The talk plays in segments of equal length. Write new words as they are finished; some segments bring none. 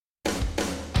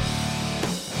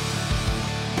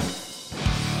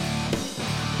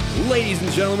Ladies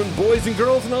and gentlemen, boys and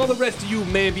girls, and all the rest of you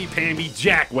mamby-pamby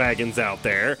jackwagons out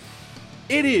there,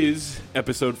 it is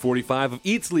episode 45 of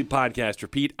Eat, Sleep, Podcast,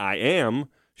 Repeat. I am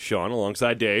Sean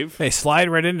alongside Dave. Hey, slide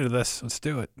right into this. Let's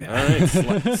do it. All right,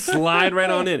 slide right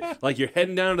on in. Like you're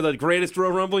heading down to the greatest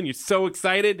Royal Rumble and you're so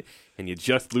excited and you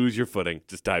just lose your footing.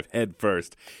 Just dive head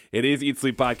first. It is Eat,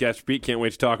 Sleep, Podcast, Repeat. Can't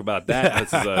wait to talk about that.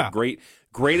 This is a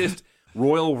greatest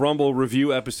Royal Rumble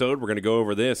review episode. We're going to go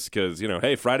over this because,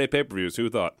 hey, Friday pay-per-views. Who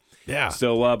thought? Yeah.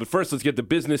 So, but first, let's get the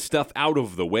business stuff out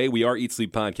of the way. We are Eat,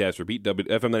 Sleep, Podcast, Repeat,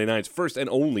 FM99's first and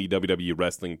only WWE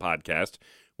wrestling podcast,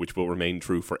 which will remain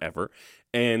true forever.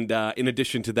 And in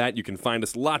addition to that, you can find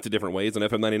us lots of different ways on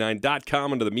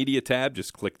FM99.com under the media tab.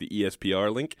 Just click the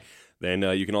ESPR link. Then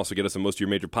you can also get us on most of your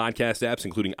major podcast apps,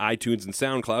 including iTunes and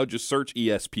SoundCloud. Just search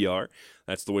ESPR.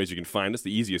 That's the ways you can find us,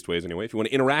 the easiest ways anyway. If you want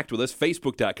to interact with us,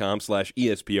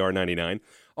 Facebook.com/ESPR99.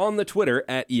 On the Twitter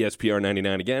at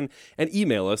ESPR99 again. And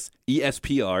email us,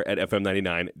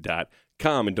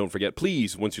 ESPR@FM99.com. And don't forget,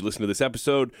 please, once you listen to this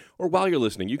episode, or while you're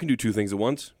listening, you can do two things at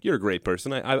once. You're a great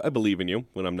person. I believe in you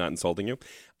when I'm not insulting you.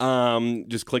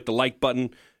 Just click the like button.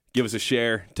 Give us a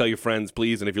share. Tell your friends,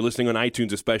 please. And if you're listening on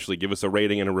iTunes especially, give us a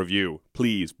rating and a review.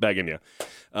 Please, begging you.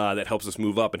 That helps us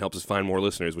move up and helps us find more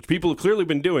listeners, which people have clearly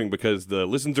been doing because the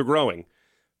listens are growing.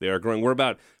 They are growing. We've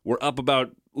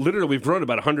grown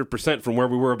about 100% from where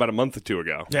we were about a month or two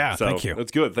ago. Yeah, so thank you.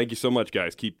 That's good. Thank you so much,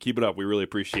 guys. Keep it up. We really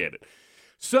appreciate it.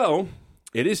 So,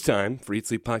 it is time for Eat,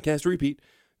 Sleep, Podcast, Repeat,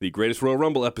 the greatest Royal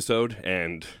Rumble episode,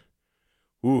 and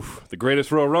the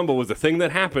greatest Royal Rumble was the thing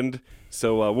that happened.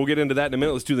 So we'll get into that in a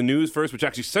minute. Let's do the news first, which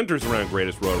actually centers around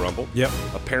greatest Royal Rumble. Yep.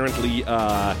 Apparently,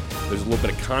 there's a little bit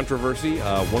of controversy.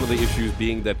 One of the issues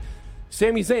being that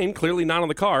Sami Zayn clearly not on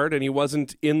the card, and he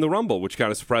wasn't in the Rumble, which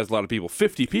kind of surprised a lot of people.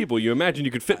 50 people, you imagine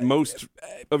you could fit most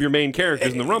of your main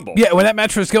characters in the Rumble. Yeah, when that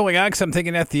match was going on, because I'm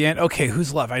thinking at the end, okay,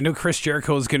 who's left? I knew Chris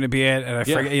Jericho was going to be in, and I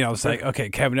forget, it's like, okay,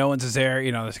 Kevin Owens is there,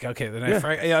 it's like, okay, then I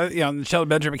forget, Shelton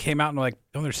Benjamin came out and like,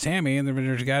 oh, there's Sammy, and then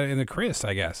there's a guy in the Chris,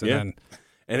 I guess. And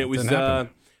it was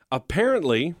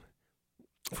apparently,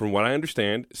 from what I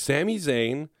understand, Sami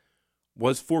Zayn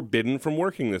was forbidden from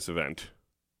working this event.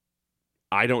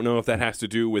 I don't know if that has to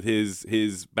do with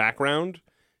his background.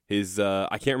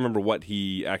 I can't remember what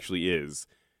he actually is.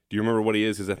 Do you remember what he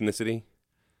is, his ethnicity?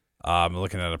 I'm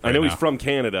looking at it. I know he's from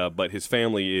Canada, but his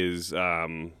family is,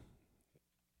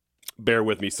 bear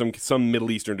with me, some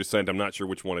Middle Eastern descent. I'm not sure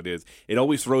which one it is. It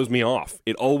always throws me off.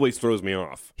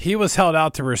 He was held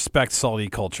out to respect Saudi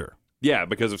culture. Yeah,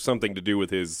 because of something to do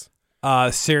with his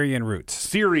Syrian roots.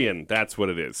 Syrian, that's what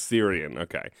it is. Syrian,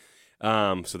 okay.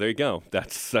 So there you go.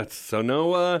 That's so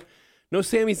no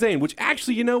Sami Zayn, which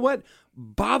actually, you know what,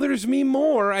 bothers me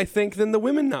more, I think, than the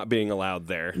women not being allowed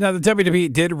there. Now, the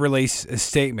WWE did release a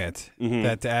statement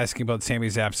that asking about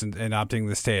Sami's absence and opting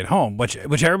to stay at home, which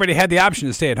everybody had the option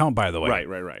to stay at home, by the way.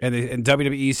 Right. And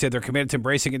WWE said they're committed to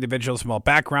embracing individuals from all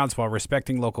backgrounds while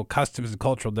respecting local customs and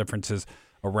cultural differences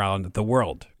around the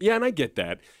world. Yeah, and I get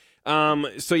that.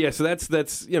 So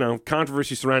that's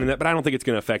controversy surrounding that, but I don't think it's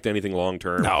going to affect anything long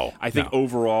term. No, I think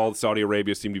overall Saudi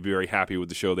Arabia seemed to be very happy with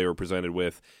the show they were presented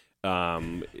with.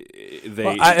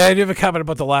 I do have a comment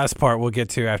about the last part we'll get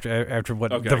to after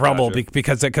the Rumble, gotcha.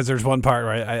 because there's one part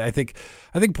where I think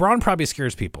Braun probably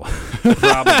scares people.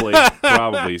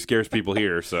 probably scares people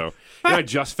here. So I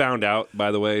just found out,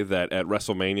 by the way, that at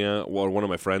WrestleMania, one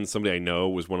of my friends, somebody I know,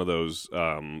 was one of those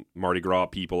Mardi Gras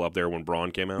people up there when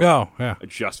Braun came out. Oh yeah, I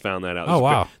just found that out.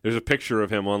 Wow! There's a picture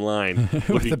of him online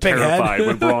looking terrified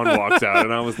when Braun walks out,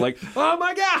 and I was like, oh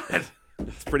my god.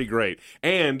 It's pretty great.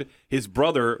 And his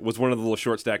brother was one of the little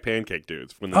short stack pancake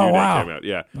dudes when the New Day came out.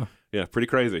 Yeah. Yeah, pretty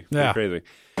crazy. Yeah. Pretty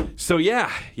crazy. So yeah,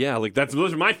 like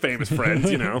those are my famous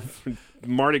friends,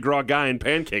 Mardi Gras guy and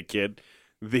pancake kid.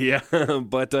 So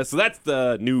that's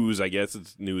the news, I guess.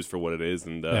 It's news for what it is.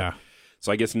 And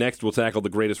so I guess next we'll tackle the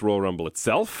greatest Royal Rumble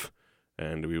itself.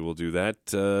 And we will do that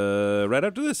right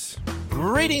after this.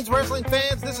 Greetings, wrestling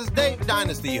fans. This is Dave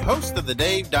Dynasty, host of The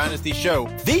Dave Dynasty Show,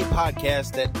 the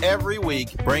podcast that every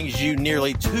week brings you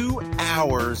nearly 2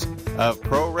 hours of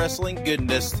pro wrestling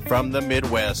goodness from the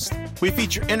Midwest. We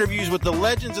feature interviews with the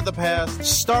legends of the past,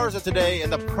 stars of today,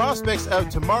 and the prospects of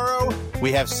tomorrow.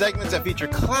 We have segments that feature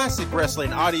classic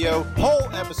wrestling audio, whole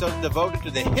episodes devoted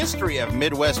to the history of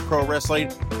Midwest pro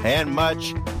wrestling, and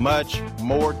much, much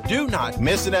more. Do not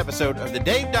miss an episode of The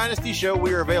Dave Dynasty Show.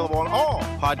 We are available on all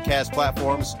podcast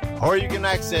platforms, or you can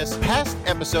access past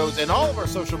episodes and all of our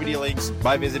social media links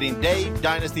by visiting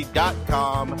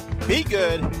DaveDynasty.com. Be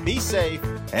good, be safe,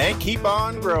 and keep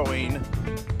on growing.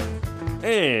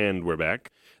 And we're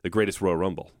back. The greatest Royal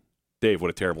Rumble. Dave,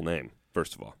 what a terrible name,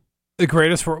 first of all. The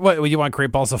greatest. What you want?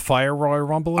 Great Balls of Fire Royal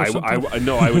Rumble or something?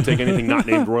 No, I would take anything not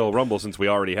named Royal Rumble since we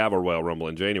already have a Royal Rumble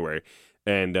in January,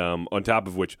 and on top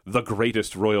of which, the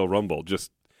greatest Royal Rumble.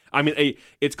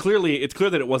 It's clear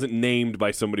that it wasn't named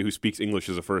by somebody who speaks English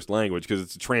as a first language because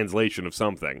it's a translation of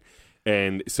something,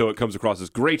 and so it comes across as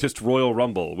greatest Royal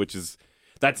Rumble, which is.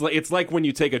 It's like when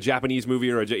you take a Japanese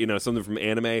movie or something from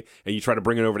anime and you try to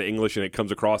bring it over to English and it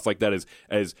comes across like that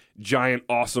as giant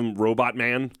awesome robot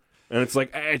man, and it's like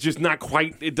it's just not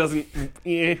quite. It doesn't.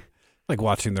 Like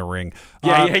watching The Ring.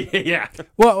 Yeah.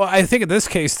 Well, I think in this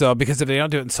case though, because if they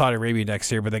don't do it in Saudi Arabia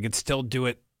next year, but they could still do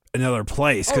it another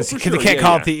place because they can't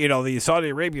call it the Saudi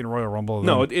Arabian Royal Rumble.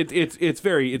 No, it's a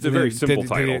very simple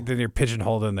title. Then you're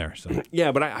pigeonholed in there. So.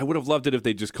 Yeah, but I would have loved it if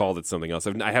they just called it something else.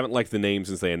 I haven't liked the name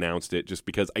since they announced it, just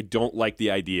because I don't like the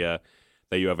idea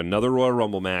that you have another Royal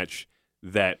Rumble match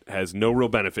that has no real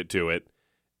benefit to it,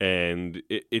 and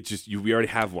we already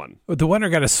have one. But the winner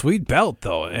got a sweet belt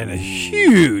though, and a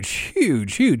huge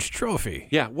trophy.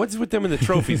 Yeah, what's with them in the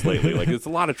trophies lately? Like, there's a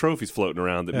lot of trophies floating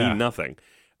around that mean nothing.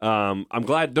 I'm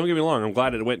glad. Don't get me wrong. I'm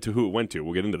glad it went to who it went to.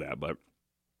 We'll get into that, but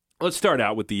let's start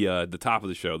out with the top of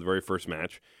the show, the very first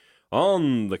match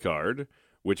on the card,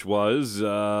 which was. Do you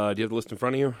have the list in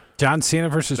front of you? John Cena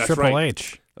versus Triple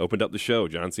H opened up the show.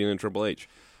 John Cena and Triple H.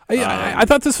 I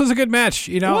thought this was a good match.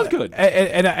 It was good,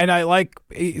 and I like.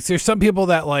 There's some people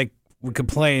that would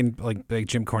complain, like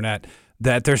Jim Cornette,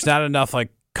 that there's not enough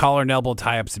collar and elbow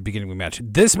tie-ups at the beginning of the match.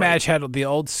 This match had the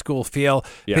old school feel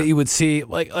that you would see,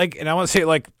 and I want to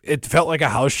say it felt like a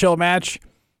house show match,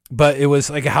 but it was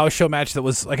like a house show match that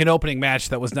was like an opening match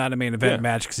that was not a main event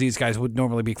match because these guys would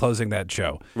normally be closing that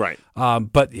show. Right.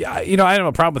 But I don't have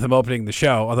a problem with him opening the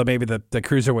show, although maybe the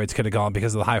cruiserweights could have gone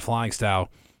because of the high flying style.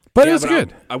 But it was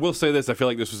good. I will say this: I feel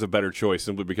like this was a better choice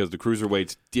simply because the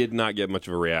cruiserweights did not get much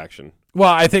of a reaction.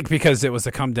 Well, I think because it was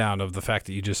a come down of the fact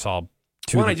that you just saw.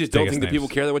 I just don't think that people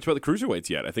care that much about the cruiserweights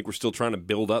yet. I think we're still trying to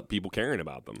build up people caring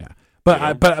about them. Yeah.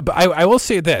 But I will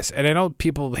say this, and I know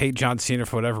people hate John Cena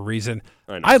for whatever reason.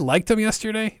 I liked him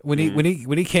yesterday when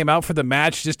he came out for the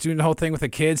match, just doing the whole thing with the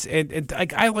kids, and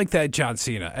I like that John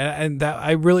Cena, and that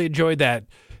I really enjoyed that,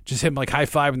 just him high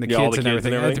fiving the kids and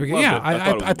everything. At the beginning.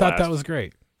 I thought that was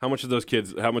great. How much of those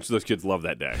kids love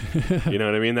that day? You know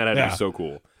what I mean? That had to be so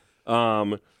cool.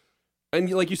 And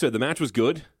like you said, the match was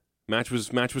good. Match was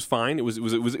fine. It was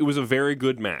a very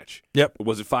good match. Yep.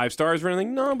 Was it 5 stars or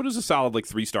anything? No, but it was a solid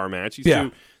 3-star match.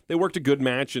 They worked a good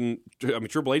match, and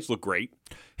Triple H looked great.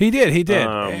 He did.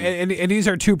 And these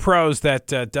are two pros that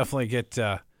definitely get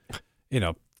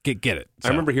get it. So. I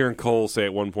remember hearing Cole say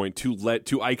at one point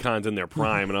two icons in their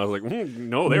prime, and I was like,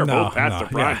 no, they're both past their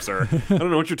prime, sir. I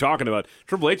don't know what you're talking about.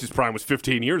 Triple H's prime was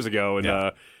 15 years ago,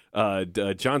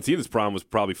 and John Cena's prime was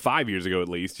probably 5 years ago at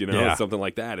least. Something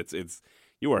like that. It's.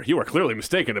 You are clearly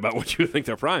mistaken about what you think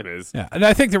their prime is. Yeah, and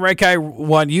I think the right guy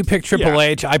won. You picked Triple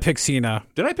H. I picked Cena.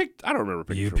 Did I pick? I don't remember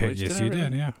picking Triple H. Yes, you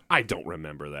did. Yeah. I don't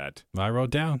remember that. I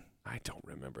wrote down. I don't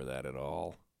remember that at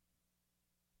all.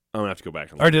 I'm gonna have to go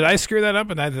back. Or did I screw that up?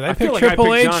 And did I pick feel like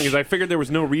Triple I H? picked John because I figured there was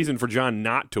no reason for John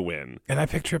not to win. And I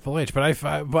picked Triple H, but I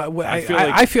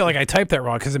feel like I typed that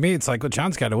wrong because to me it's like, well,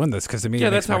 John's got to win this because to me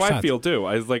that's how I feel too.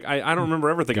 I was like, I don't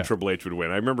remember ever thinking Triple H would win.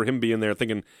 I remember him being there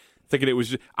thinking it was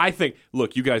just,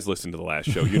 look, you guys listened to the last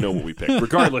show. You know what we picked.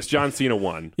 Regardless, John Cena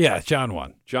won. Yeah, John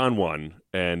won.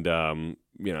 And again,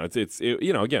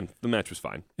 the match was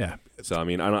fine. Yeah. So I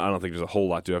don't think there's a whole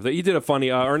lot to it. He did a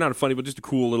funny, or not a funny, but just a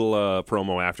cool little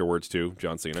promo afterwards too,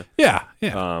 John Cena. Yeah.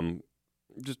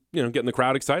 Just getting the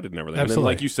crowd excited and everything. Absolutely. And then,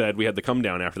 like you said, we had the come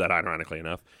down after that, ironically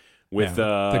enough, with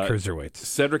the cruiserweights,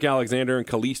 Cedric Alexander and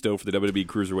Kalisto for the WWE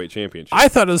Cruiserweight Championship. I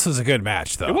thought this was a good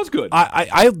match, though. It was good.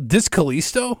 This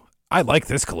Kalisto. I like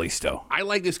this Kalisto. I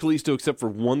like this Kalisto, except for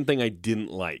one thing I didn't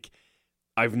like.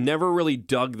 I've never really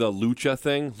dug the lucha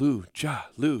thing.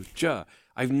 Lucha.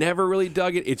 I've never really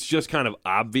dug it. It's just kind of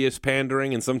obvious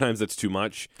pandering, and sometimes that's too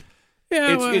much.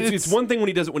 Yeah, it's one thing when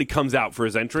he does it when he comes out for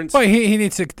his entrance. Well, he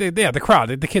needs to. The crowd,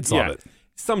 the kids love it.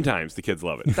 Sometimes the kids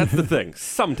love it. That's the thing.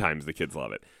 Sometimes the kids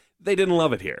love it. They didn't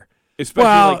love it here.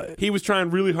 Especially, he was trying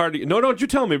really hard to. No, don't you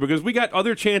tell me, because we got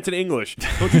other chants in English.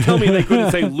 Don't you tell me they couldn't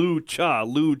say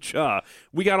lucha.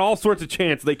 We got all sorts of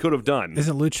chants they could have done.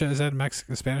 Isn't lucha? Is that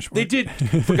Mexican Spanish word? They did.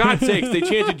 For God's sakes, they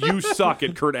chanted "You suck"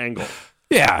 at Kurt Angle.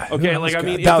 Yeah. Okay. If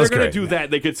they're gonna do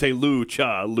that, they could say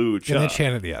lucha. And they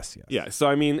chanted yes. Yeah.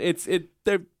 So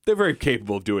they're very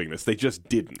capable of doing this. They just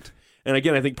didn't. And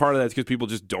again, I think part of that's because people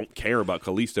just don't care about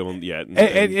Kalisto yet.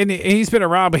 And he's been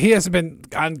around, but he hasn't been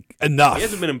on enough. He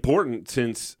hasn't been important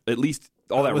since, at least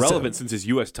all that relevant since his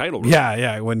U.S. title run.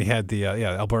 Yeah, when he had the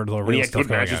Alberto Del Rio. When he had good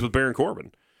matches with Baron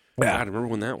Corbin. Yeah. God, I remember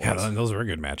when that was. Yeah, those were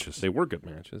good matches. They were good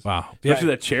matches. Wow. Especially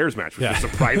that chairs match was just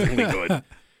surprisingly good.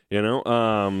 You know,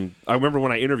 I remember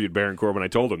when I interviewed Baron Corbin, I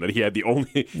told him that he had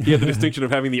the distinction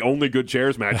of having the only good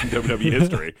chairs match in WWE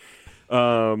history.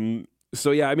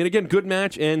 So yeah, I mean, again, good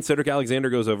match, and Cedric Alexander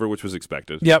goes over, which was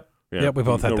expected. Yep. Yeah. Yep, we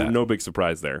both had that. No big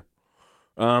surprise there.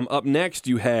 Up next,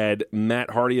 you had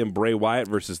Matt Hardy and Bray Wyatt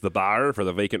versus The Bar for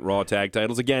the vacant Raw tag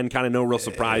titles. Again, kind of no real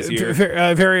surprise here.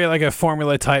 Very like a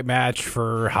formula type match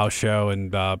for house show,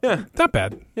 and not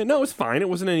bad. Yeah, no, it was fine. It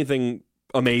wasn't anything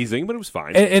amazing, but it was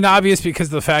fine. And obvious because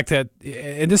of the fact that,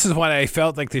 and this is why I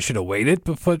felt like they should have waited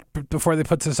before they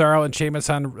put Cesaro and Sheamus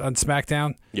on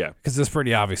SmackDown. Yeah, because it's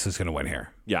pretty obvious who's going to win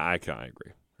here. Yeah, I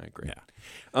agree.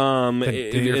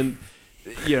 Yeah.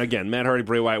 Again, Matt Hardy,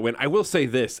 Bray Wyatt win. I will say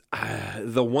this: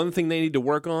 the one thing they need to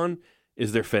work on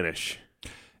is their finish.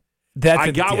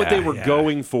 I got what they were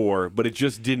going for, but it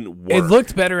just didn't work. It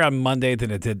looked better on Monday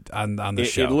than it did on the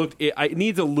show. It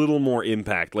needs a little more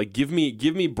impact. Like give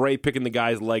me Bray picking the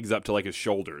guy's legs up to like his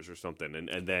shoulders or something,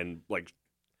 and then like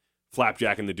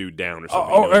flapjacking the dude down or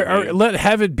something. Or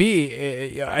have it be,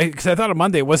 because I thought on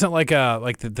Monday it wasn't like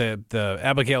the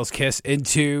Abigail's kiss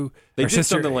into they her did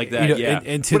sister, something like that,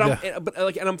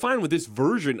 and I'm fine with this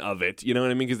version of it. You know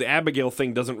what I mean? Because the Abigail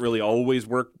thing doesn't really always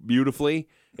work beautifully.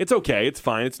 It's okay, it's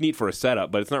fine, it's neat for a setup,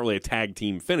 but it's not really a tag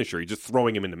team finisher. You're just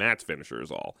throwing him into Matt's finisher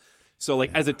is all. So, like,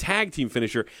 as a tag team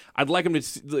finisher, I'd like him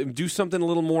to do something a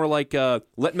little more like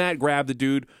let Matt grab the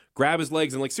dude, grab his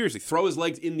legs, and, like, seriously, throw his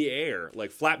legs in the air,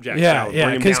 like flapjack style.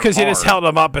 Yeah, because he just held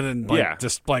him up and then,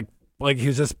 just like he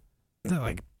was just,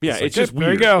 like... Yeah, it's just weird.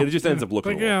 There you go. It just ends up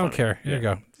looking a little funny. I don't care. Here you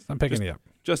go. I'm picking you up.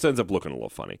 Just ends up looking a little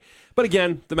funny. But,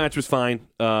 again, the match was fine.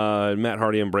 Matt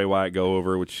Hardy and Bray Wyatt go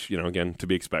over, which, again, to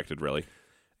be expected, really.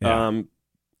 Yeah.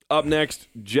 Up next,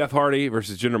 Jeff Hardy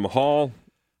versus Jinder Mahal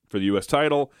for the U.S.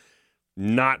 title.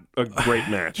 Not a great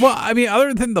match. Well, I mean,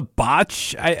 other than the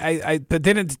botch, but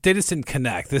they just didn't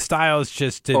connect. The styles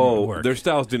just didn't work. Their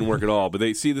styles didn't work at all. But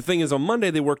the thing is, on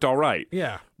Monday they worked all right.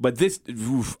 Yeah. But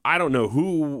I don't know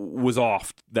who was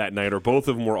off that night, or both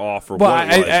of them were off. Or well,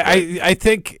 I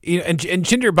think, and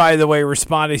Jinder, by the way,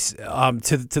 responded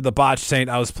to the botch saying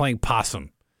I was playing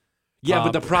possum. Yeah,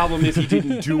 but the problem is he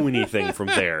didn't do anything from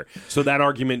there, so that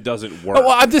argument doesn't work.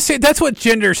 Well, I'm just saying that's what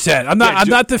Jinder said. I'm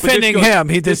not defending him.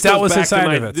 That was his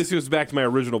side of it. This goes back to my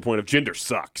original point of Jinder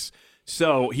sucks.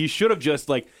 So he should have just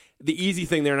the easy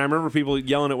thing there, and I remember people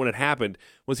yelling it when it happened,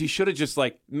 was he should have just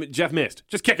Jeff missed.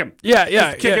 Just kick him. Yeah.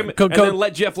 Just kick him, and then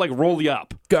let Jeff roll you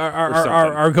up.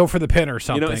 Or go for the pin or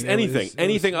something.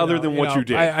 Anything other than what you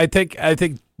did. I think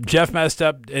Jeff messed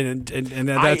up, and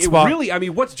that's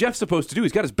what's Jeff supposed to do?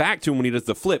 He's got his back to him when he does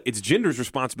the flip. It's Jinder's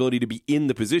responsibility to be in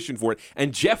the position for it,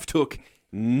 and Jeff took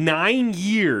 9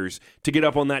 years to get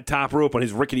up on that top rope on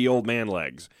his rickety old man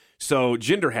legs. So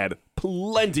Jinder had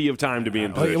plenty of time to be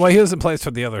in position. Well, he was in place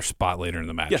for the other spot later in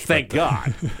the match. Yeah, thank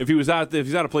God. If he's out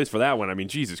of place for that one, I mean,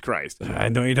 Jesus Christ. I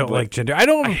know you don't like Jinder. I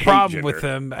don't have a problem with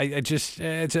him. It just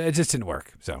didn't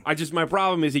work. So my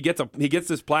problem is he gets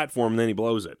this platform and then he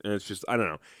blows it, and it's just I don't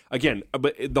know. Again,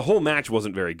 but the whole match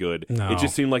wasn't very good. No. It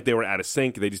just seemed like they were out of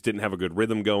sync. They just didn't have a good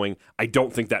rhythm going. I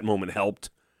don't think that moment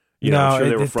helped. I'm sure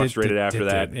they were frustrated after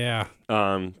that. Yeah.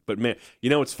 But man,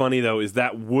 what's funny though is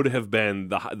that would have been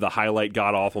the highlight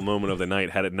god awful moment of the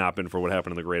night had it not been for what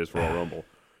happened in the Greatest Royal Rumble.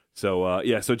 So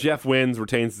so Jeff wins,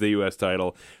 retains the U.S.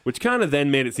 title, which kind of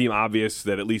then made it seem obvious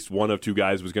that at least one of two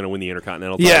guys was going to win the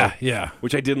Intercontinental title. Yeah.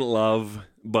 Which I didn't love,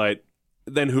 but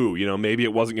then who? Maybe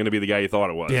it wasn't going to be the guy you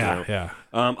thought it was. Yeah.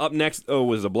 Up next,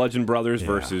 was the Bludgeon Brothers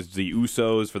versus the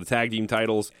Usos for the tag team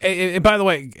titles. And by the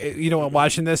way,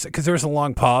 watching this, because there was a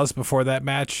long pause before that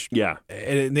match. Yeah.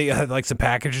 And they had some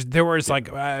packages. There was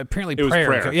apparently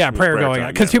prayer. Prayer going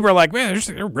on. Because people were like, man,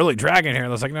 they're really dragging here. And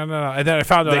I was like, no. And then I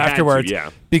found out afterwards.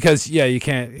 Because, you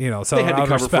can't, so they had to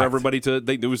cover for everybody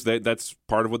that's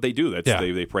part of what they do.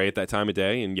 They pray at that time of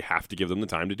day, and you have to give them the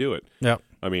time to do it. Yeah.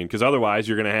 I mean, because otherwise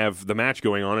you're going to have the match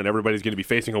going on and everybody's going to be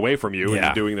facing away from you and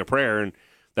you're doing their prayer, and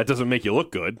that doesn't make you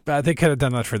look good. But they could have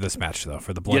done that for this match, though,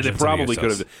 for the Bludgeons. Yeah, they probably could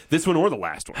have. This one or the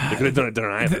last one. They could have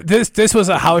done either. This was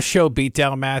a house show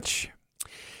beatdown match.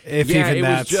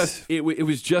 It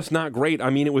was just not great. I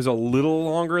mean, it was a little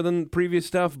longer than previous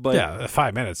stuff, but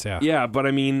 5 minutes. Yeah, but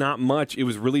I mean, not much. It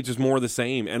was really just more of the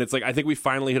same, and it's I think we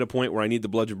finally hit a point where I need the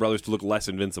Bludgeon Brothers to look less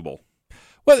invincible.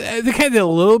 Well, they kind of did a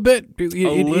little bit, but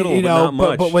not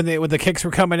much. But when the kicks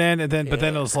were coming in, and then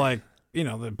it was like,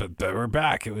 but they were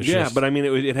back. It was but I mean,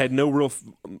 it had no real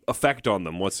effect on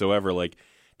them whatsoever. Don't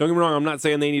get me wrong, I'm not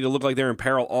saying they need to look like they're in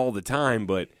peril all the time,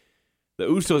 but the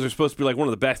Usos are supposed to be one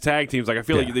of the best tag teams. I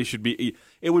feel like they should be.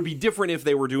 It would be different if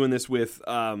they were doing this with,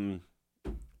 I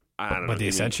I don't know. But the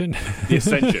Ascension? The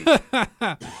Ascension.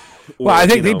 Well, I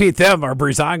think they beat them or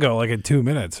Breezango like in 2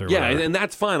 minutes or whatever. And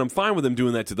that's fine. I'm fine with them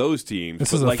doing that to those teams.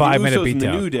 This is a 5-minute beatdown.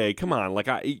 The New Day, come on.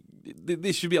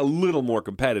 This should be a little more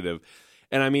competitive.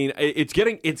 And I mean,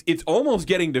 it's almost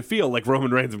getting to feel like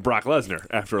Roman Reigns and Brock Lesnar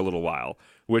after a little while,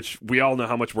 which we all know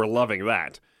how much we're loving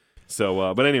that.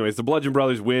 So, but anyways, the Bludgeon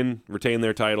Brothers win, retain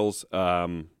their titles.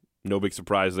 No big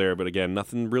surprise there, but again,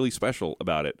 nothing really special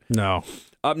about it. No.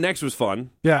 Up next was fun.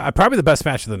 Yeah, probably the best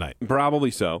match of the night. Probably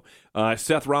so.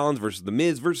 Seth Rollins versus The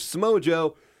Miz versus Samoa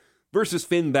Joe versus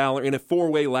Finn Balor in a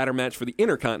 4-way ladder match for the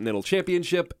Intercontinental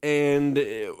Championship, and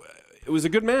it was a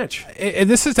good match. And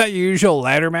this is that usual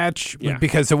ladder match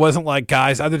because it wasn't like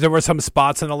guys. There were some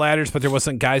spots on the ladders, but there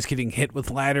wasn't guys getting hit with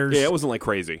ladders. Yeah, it wasn't like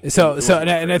crazy.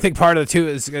 And I think part of it too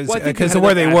is because of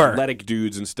where they were. Athletic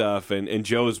dudes and stuff, and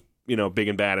Joe's big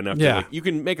and bad enough. To, you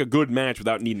can make a good match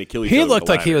without needing to kill each other. He looked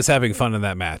like he was having fun in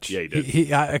that match. Yeah, he did.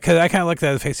 Because I kind of looked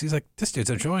at his face. He's like, this dude's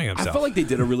enjoying himself. I felt like they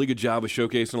did a really good job of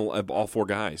showcasing all 4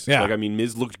 guys. Yeah. Like, I mean,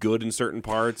 Miz looked good in certain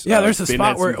parts. Yeah, there's a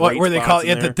spot where they call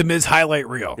it the Miz highlight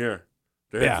reel. Yeah.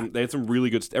 They had some really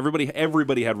good. Everybody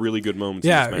had really good moments.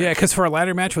 Yeah, in this match. because for a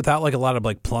ladder match without like a lot of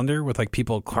like plunder with like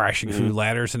people crashing through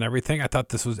ladders and everything, I thought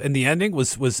this was. And the ending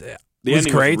was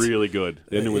great. Was really good.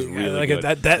 The ending was really good.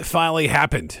 That finally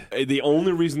happened. The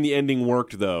only reason the ending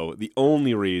worked, though,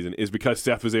 is because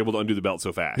Seth was able to undo the belt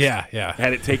so fast. Yeah.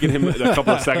 Had it taken him a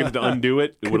couple of seconds to undo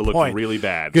it, it would have looked really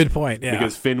bad. Good point. Yeah.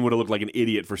 Because Finn would have looked like an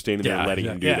idiot for standing there and letting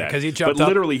him do that. Because he jumped But up.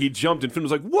 literally, he jumped and Finn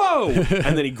was like, "Whoa!"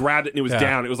 And then he grabbed it and it was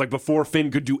down. It was like before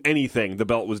Finn could do anything, the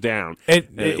belt was down. And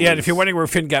if you're wondering where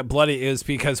Finn got bloody, it was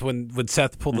because when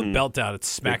Seth pulled the belt out, it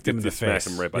smacked him in the face. Smacked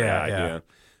him right by the eye. Yeah.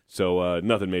 So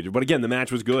nothing major, but again, the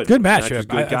match was good. Good match.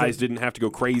 Guys didn't have to go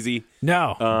crazy.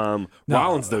 No.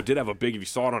 Rollins though did have a big. If you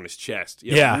saw it on his chest,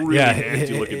 really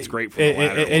nasty looking scrape from the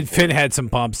ladder. And Finn had some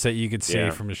bumps that you could see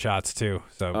from the shots too.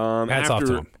 So hats off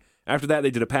to him. After that,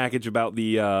 they did a package about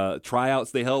the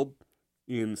tryouts they held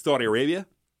in Saudi Arabia,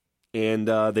 and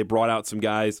they brought out some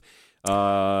guys: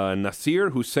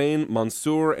 Nasir, Hussein,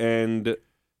 Mansoor, and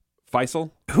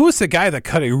Faisal. Who was the guy that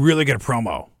cut a really good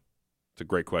promo? It's a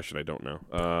great question. I don't know.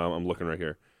 I'm looking right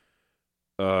here.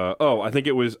 I think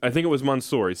it was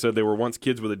Mansoor. He said they were once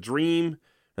kids with a dream,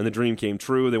 and the dream came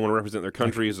true. They want to represent their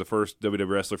country as the first WWE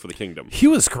wrestler for the kingdom. He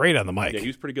was great on the mic. Yeah, he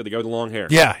was pretty good. The guy with the long hair.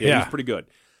 Yeah. He was pretty good.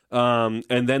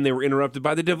 And then they were interrupted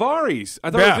by the Daivaris.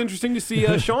 I thought it was interesting to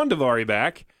see Sean Daivari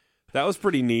back. That was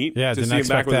pretty neat to see him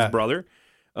back with his brother.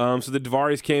 So the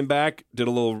Daivaris came back, did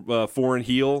a little foreign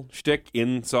heel shtick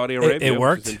in Saudi Arabia. It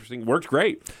worked. Interesting. Worked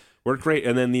great.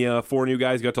 And then the 4 new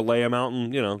guys got to lay him out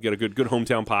and get a good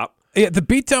hometown pop. Yeah, the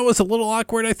beatdown was a little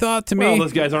awkward. I thought to me. Well,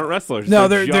 those guys aren't wrestlers. No,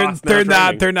 they're not. They're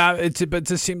not. But it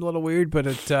just seemed a little weird. But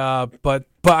I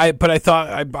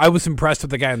thought I was impressed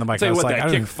with the guy in the mic. Tell you I was what, like,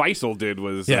 that kick Faisal did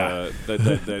was that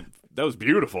was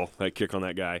beautiful. That kick on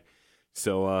that guy.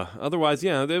 So otherwise,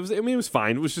 it was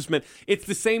fine. It was just meant. It's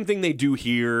the same thing they do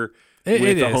here.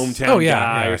 With a hometown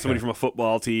guy or somebody from a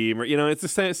football team, or it's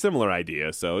a similar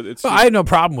idea. So it's. I had no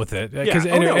problem with it because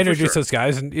introduce sure. those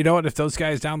guys, and you know what? If those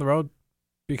guys down the road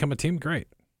become a team, great.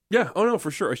 Yeah. Oh no, for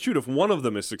sure. Shoot, if one of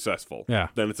them is successful,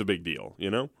 then it's a big deal.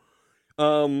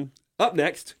 Up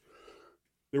next,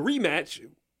 the rematch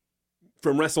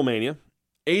from WrestleMania: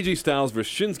 AJ Styles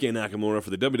versus Shinsuke Nakamura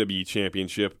for the WWE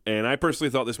Championship, and I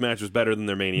personally thought this match was better than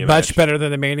their Mania match. Much better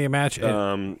than the Mania match.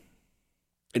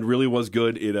 It really was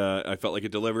good. I felt like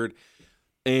it delivered.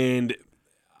 And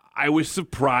I was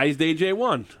surprised AJ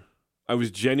won. I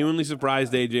was genuinely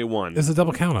surprised AJ won. This is a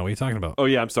double count. What are you talking about? Oh,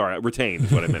 yeah, I'm sorry. Retained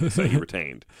is what I meant to say. He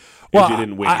retained. Well, AJ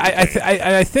didn't win.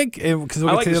 I think, because we'll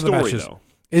I like get to the the other story, matches, though.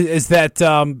 is that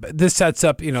the sets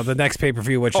up, the next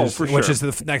pay-per-view, which is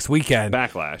the next weekend.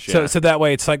 Backlash, yeah. So that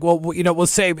way it's like, well, we'll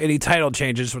save any title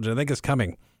changes, which I think is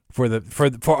coming for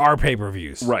our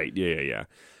pay-per-views. Right, yeah.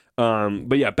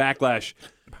 But yeah, Backlash,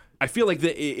 I feel like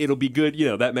it'll be good,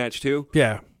 that match too.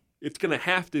 Yeah. It's going to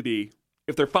have to be,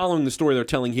 if they're following the story they're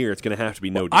telling here, it's going to have to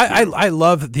be no DQ. I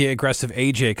love the aggressive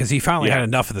AJ because he finally had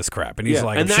enough of this crap. And he's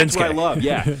like, and that's Shinsuke. what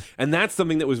I love, And that's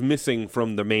something that was missing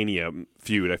from the Mania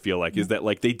feud, I feel like, is that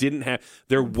like they didn't have,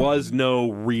 there was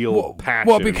no real passion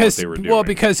in what they were doing. Well,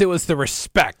 because it was the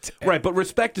respect. Right, but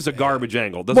respect is a garbage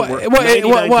angle. Doesn't work.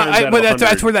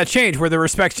 That's where that changed, where the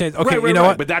respect changed. Okay, right, you know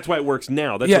what? But that's why it works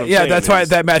now. That's what I'm saying, that's why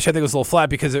that match I think was a little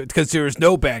flat because there was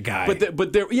no bad guy.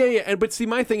 But see,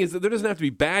 my thing is that there doesn't have to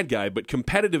be bad guy, but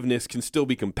competitiveness can still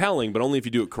be compelling, but only if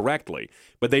you do it correctly.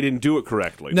 But they didn't do it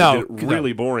correctly. No, they did it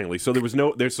really boringly. So there was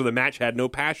so the match had no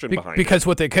passion behind it. Because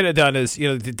what they could have done is,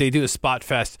 they do a spot spot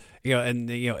fest, and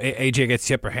AJ gets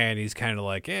the upper hand. He's kind of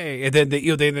like, hey, and then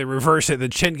they reverse it. Then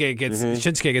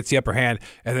Shinsuke gets the upper hand,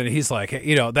 and then he's like,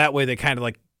 that way they kind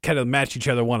of match each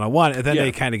other one-on-one, and then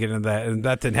they kind of get into that, and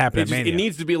that didn't happen at Mania. It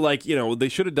needs to be like, what they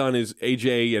should have done is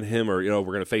AJ and him are, we're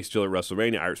going to face each other at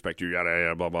WrestleMania. I respect you, yada,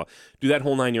 yada, blah, blah. Do that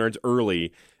whole 9 yards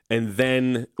early. And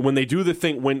then when they do the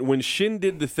thing, when Shin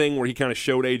did the thing where he kind of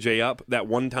showed AJ up that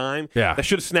one time, that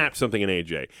should have snapped something in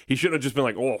AJ. He shouldn't have just been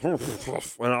like, "Oh, I'm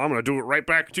going to do it right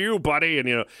back to you, buddy."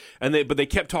 But they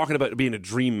kept talking about it being a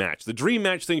dream match. The dream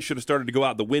match thing should have started to go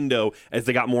out the window as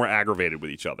they got more aggravated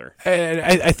with each other. And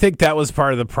I think that was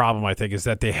part of the problem. I think is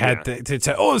that they had to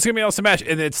say, "Oh, it's going to be an awesome match,"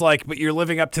 and it's like, but you're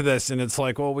living up to this, and it's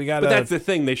like, well, we got to. But that's the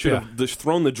thing. They should have just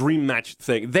thrown the dream match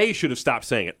thing. They should have stopped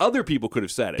saying it. Other people could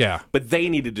have said it. But they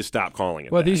needed to stop calling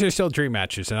it. Well, these are still dream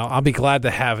matches, and I'll be glad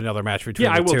to have another match between the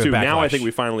two. Yeah, I will too. Now I think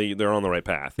Backlash. they're on the right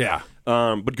path. Yeah.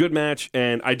 But good match,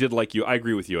 and I did like you. I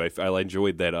agree with you. I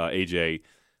enjoyed that AJ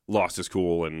lost his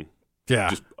cool and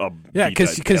just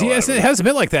because he hasn't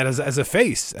been like that as a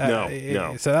face.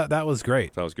 No. So that was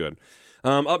great. That was good.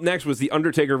 Up next was The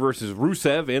Undertaker versus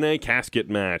Rusev in a casket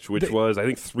match, which was, I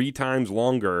think, 3 times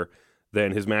longer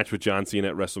than his match with John Cena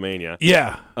at WrestleMania.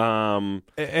 Yeah.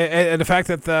 And the fact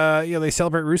that they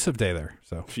celebrate Rusev Day there.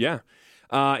 So yeah.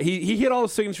 He hit all the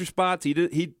signature spots.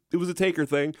 It was a Taker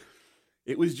thing.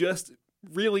 It was just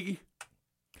really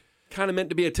kind of meant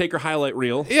to be a Taker highlight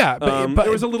reel. Yeah, but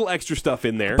there was a little extra stuff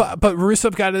in there. But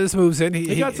Rusev got his moves in.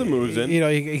 He got some moves in.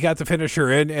 He got the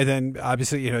finisher in, and then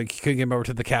obviously he couldn't get him over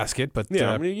to the casket. But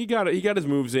yeah, he got his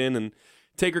moves in, and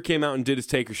Taker came out and did his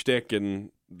Taker shtick,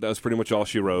 and that was pretty much all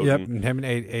she wrote. Yep, and him and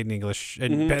Aiden English.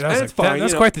 And that's fine.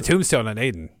 That's quite the tombstone on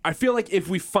Aiden. I feel like if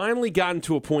we finally gotten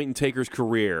to a point in Taker's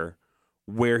career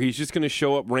where he's just going to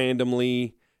show up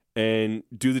randomly and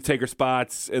do the Taker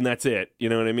spots, and that's it, you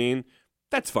know what I mean?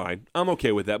 That's fine. I'm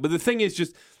okay with that. But the thing is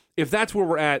just, if that's where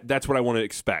we're at, that's what I want to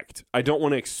expect. I don't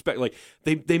want to expect, like,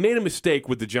 they made a mistake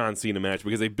with the John Cena match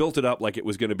because they built it up like it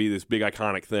was going to be this big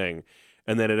iconic thing,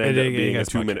 and then it ended up being a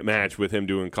 2-minute match with him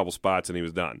doing a couple spots, and he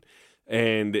was done.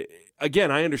 And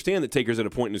again, I understand that Taker's at a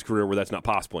point in his career where that's not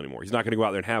possible anymore. He's not going to go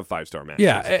out there and have 5-star matches.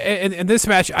 Yeah, and this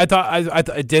match, I thought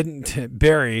I didn't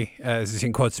bury, as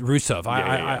in quotes, Rusev.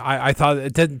 I thought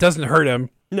it doesn't hurt him.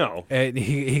 No, and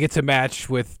he gets a match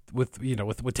with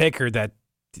Taker that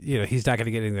he's not going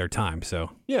to get in their time.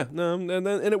 So yeah, no, and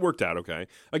it worked out okay.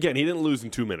 Again, he didn't lose in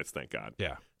 2 minutes, thank God.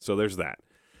 Yeah, so there's that.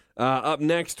 Up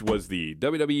next was the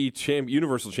WWE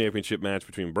Universal Championship match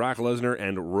between Brock Lesnar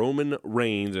and Roman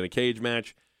Reigns in a cage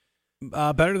match.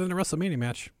 Better than the WrestleMania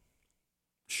match.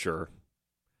 Sure.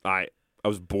 I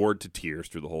was bored to tears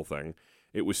through the whole thing.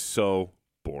 It was so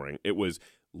boring. It was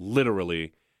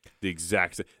literally the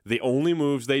exact same. The only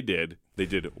moves they did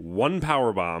one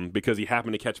powerbomb because he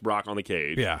happened to catch Brock on the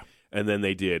cage. Yeah. And then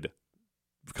they did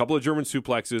a couple of German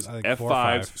suplexes,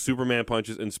 F5s, Superman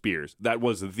punches, and spears. That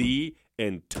was the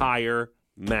entire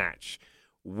match.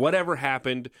 Whatever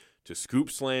happened to scoop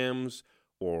slams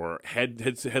or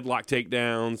headlock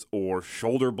takedowns or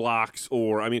shoulder blocks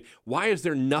why is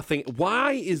there nothing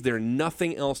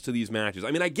else to these matches?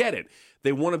 I mean, I get it.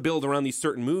 They want to build around these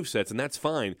certain movesets, and that's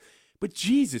fine. But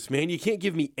Jesus, man, you can't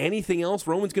give me anything else.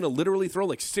 Roman's going to literally throw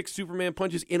like 6 Superman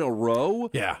punches in a row?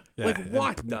 Yeah. Like,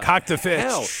 what the cock the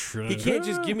hell? fist. He can't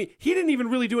just give me... He didn't even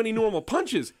really do any normal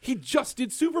punches. He just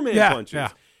did Superman punches.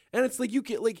 Yeah. And it's like,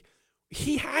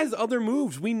 he has other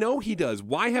moves. We know he does.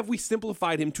 Why have we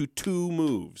simplified him to 2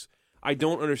 moves? I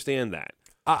don't understand that.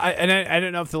 I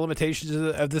don't know if the limitations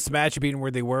of this match being where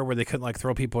they couldn't like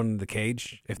throw people into the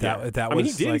cage. If that was, I mean,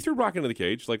 he did. He threw Brock into the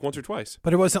cage like once or twice.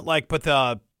 But it wasn't like,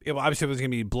 obviously it was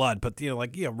going to be blood, but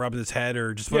rubbing his head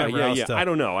or just whatever else. Yeah. I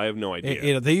don't know. I have no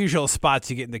idea. The usual spots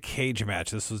you get in the cage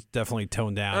match. This was definitely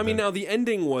toned down. I mean, now the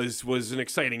ending was an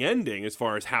exciting ending as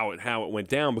far as how it went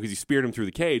down because he speared him through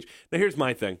the cage. Now here's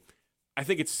my thing. I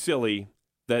think it's silly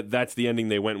that that's the ending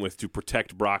they went with to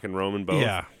protect Brock and Roman both.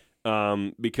 Yeah.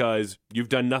 Because you've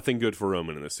done nothing good for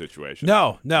Roman in this situation.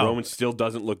 No. Roman still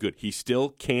doesn't look good. He still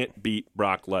can't beat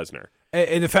Brock Lesnar.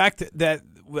 And the fact that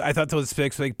I thought those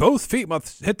fixed, like both feet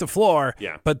must hit the floor.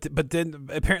 Yeah. But then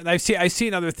apparently I've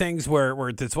seen other things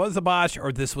where this was a botch or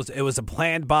it was a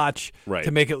planned botch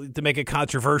to make it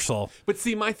controversial. But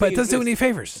see, my thing but it doesn't do any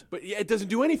favors. But yeah, it doesn't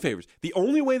do any favors. The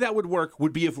only way that would work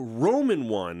would be if Roman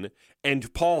won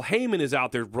and Paul Heyman is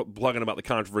out there plugging about the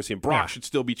controversy and Brock should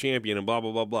still be champion and blah,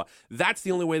 blah, blah, blah. That's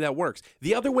the only way that works.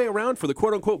 The other way around for the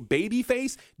quote-unquote baby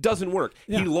face doesn't work.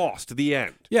 Yeah. He lost the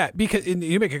end. Yeah, because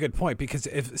you make a good point. Because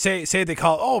if say they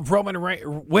call Roman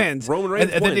wins, Roman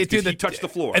Reigns and then they do he touched the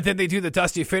floor, and then they do the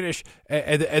dusty finish,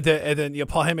 and then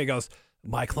Paul Heyman goes,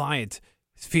 my client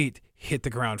feet hit the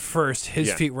ground first.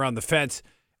 His feet were on the fence.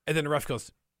 And then the ref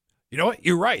goes, you know what?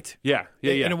 You're right. Yeah.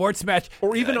 An awards match.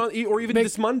 Or even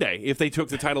this Monday, if they took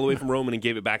the title away from Roman and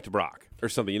gave it back to Brock or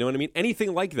something. You know what I mean?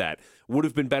 Anything like that would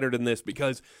have been better than this,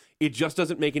 because it just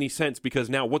doesn't make any sense.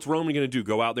 Because now what's Roman going to do?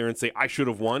 Go out there and say, I should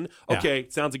have won? Okay,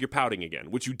 sounds like you're pouting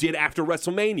again, which you did after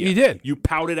WrestleMania. You did. You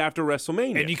pouted after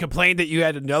WrestleMania. And you complained that you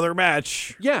had another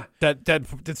match. Yeah. That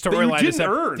storyline you didn't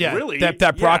earn, really.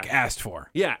 That Brock asked for.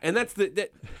 Yeah, and that's the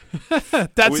that's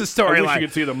the storyline. I wish you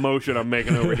could see the motion I'm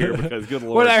making over here, because good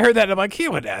Lord. When I heard that, I'm like, he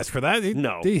wouldn't ask for that.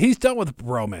 No. He's done with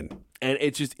Roman. And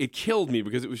it killed me,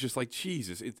 because it was just like,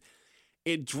 Jesus,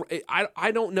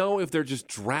 I don't know if they're just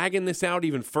dragging this out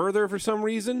even further for some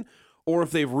reason, or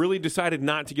if they've really decided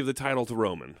not to give the title to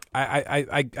Roman.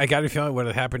 I got a feeling what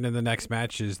had happened in the next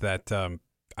match is that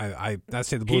I not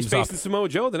say the Blues he's facing Samoa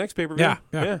Joe the next pay-per-view.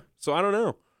 Yeah. So I don't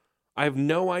know. I have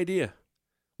no idea.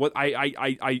 What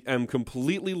I am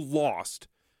completely lost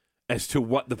as to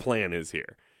what the plan is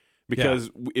here,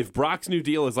 because if Brock's new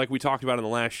deal is like we talked about in the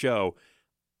last show,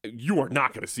 you are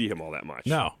not going to see him all that much.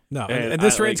 No. And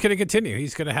this reign's going to continue.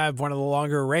 He's going to have one of the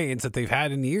longer reigns that they've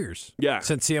had in years. Yeah.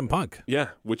 Since CM Punk. Yeah.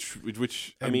 Which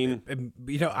I mean,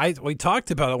 we talked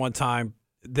about it one time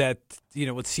that, when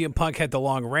CM Punk had the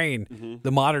long reign,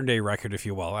 the modern day record, if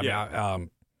you will. I mean,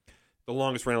 the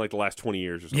longest reign, like the last 20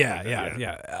 years or something.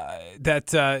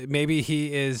 That maybe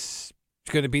he is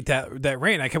going to beat that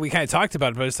reign. We kind of talked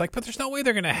about it, but there's no way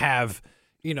they're going to have.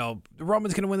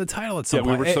 Roman's going to win the title at some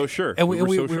point. We were so sure. And we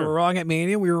were wrong at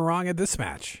Mania. We were wrong at this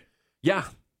match. Yeah,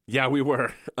 we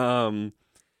were. I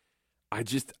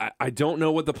don't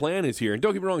know what the plan is here. And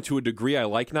don't get me wrong, to a degree, I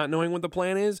like not knowing what the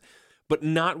plan is, but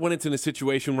not when it's in a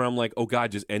situation where I'm like, oh,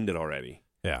 God, just end it already.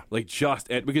 Yeah.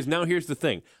 Because now here's the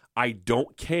thing. I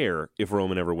don't care if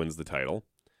Roman ever wins the title,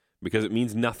 because it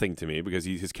means nothing to me, because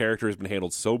his character has been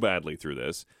handled so badly through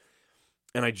this,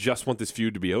 and I just want this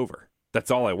feud to be over. That's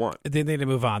all I want. They need to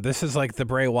move on. This is like the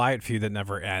Bray Wyatt feud that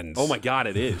never ends. Oh my God,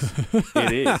 it is.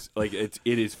 It is.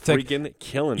 It is freaking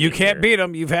killing me. You can't beat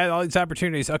him. You've had all these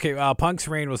opportunities. Okay, Punk's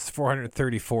reign was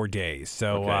 434 days.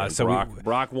 So,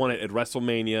 Brock won it at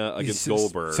WrestleMania against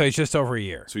Goldberg. So he's just over a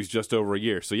year.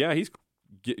 So yeah, he's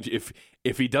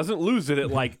if he doesn't lose it at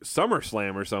like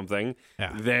SummerSlam or something,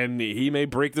 then he may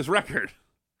break this record.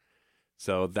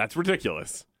 So that's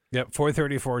ridiculous. Yep,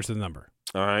 434 is the number.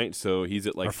 All right, so he's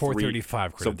at like or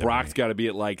 435. So Brock's got to be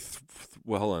at like,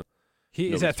 hold on.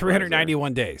 He is at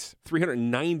 391 days.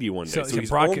 391 days. So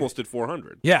he's almost at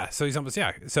 400. Yeah, so he's almost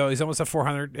at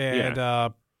 400,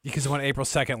 and because he won April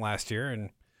 2nd last year, and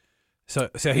so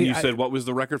you said what was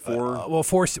the record for?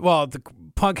 The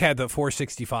Punk had the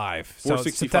 465.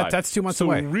 465. So that's 2 months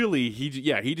away. So really, he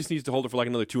just needs to hold it for like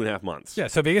another 2.5 months. Yeah.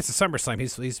 So if he gets to SummerSlam,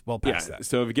 he's well past that.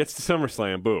 So if he gets to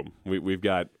SummerSlam, boom, we've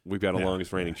got a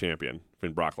longest reigning champion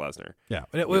in Brock Lesnar. Yeah.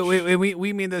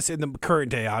 We mean this in the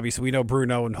current day. Obviously, we know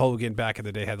Bruno and Hogan back in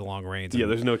the day had the long reigns. Yeah.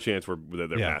 There's no chance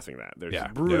they're passing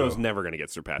that. Bruno's never going to get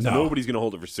surpassed. No. Nobody's going to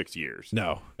hold it for 6 years.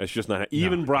 No. That's just not.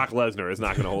 Even Brock Lesnar is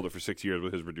not going to hold it for 6 years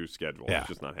with his reduced schedule. Yeah. It's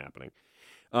just not happening.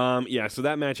 So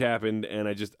that match happened, and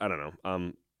I don't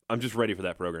know. I'm just ready for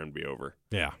that program to be over.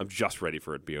 Yeah. I'm just ready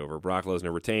for it to be over. Brock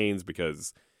Lesnar retains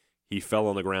because he fell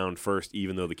on the ground first,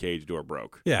 even though the cage door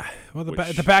broke. Yeah. Well,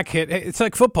 the back hit. It's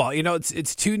like football.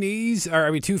 It's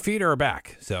 2 feet or a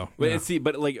back. So.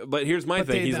 But here's my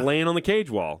thing. He's laying on the cage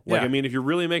wall. If you're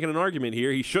really making an argument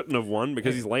here, he shouldn't have won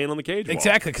because he's laying on the cage wall.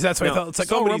 Exactly, because that's what I thought. It's like,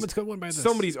 Roman's going to win by this.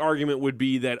 Somebody's argument would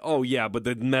be that, but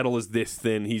the metal is this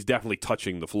thin. He's definitely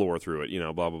touching the floor through it.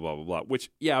 Blah blah blah blah blah.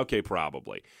 Which, okay,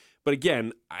 probably. But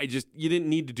again, you didn't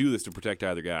need to do this to protect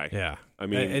either guy. Yeah. I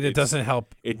mean, and it doesn't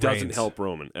help. It doesn't help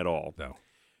Roman at all. No.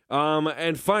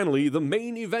 And finally, the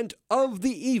main event of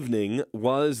the evening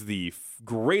was the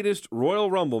greatest Royal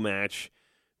Rumble match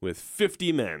with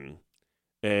 50 men.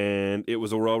 And it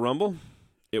was a Royal Rumble.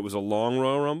 It was a long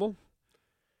Royal Rumble.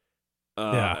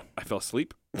 I fell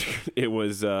asleep. It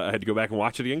was. I had to go back and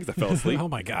watch it again because I fell asleep. Oh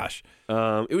my gosh!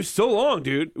 It was so long,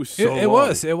 dude. It was so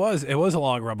long. It was a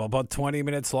long Rumble, about 20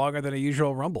 minutes longer than a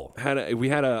usual Rumble. We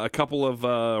had a couple of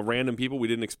random people we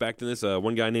didn't expect in this.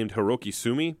 One guy named Hiroki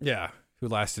Sumi. Yeah, who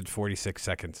lasted 46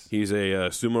 seconds. He's a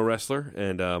sumo wrestler,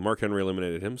 and Mark Henry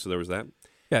eliminated him, so there was that.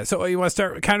 Yeah, so you want to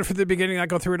start kind of from the beginning, not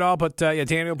go through it all, but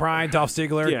Daniel Bryan, Dolph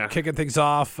Ziggler, kicking things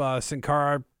off. Sin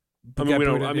Cara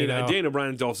Daniel Bryan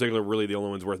and Dolph Ziggler are really the only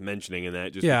ones worth mentioning in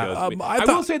that. Just because I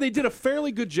will say they did a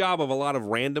fairly good job of a lot of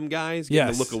random guys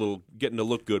getting to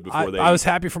look good before they. I was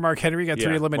happy for Mark Henry. Got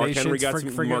 3 eliminations. Mark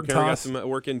Henry got some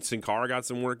work in. Sin Cara got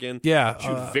some work in.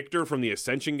 Yeah, Victor from the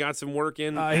Ascension got some work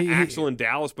in. Axel and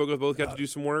Dallas both got to do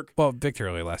some work. Well, Victor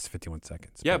only lasted 51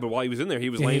 seconds. Yeah, but while he was in there,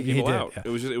 he was laying people out. Yeah.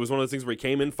 It was one of those things where he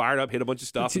came in, fired up, hit a bunch of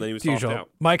stuff, and then he was tossed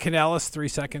out. Mike Kanellis, 3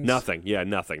 seconds. Nothing. Yeah,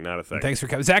 nothing. Not a thing. And thanks for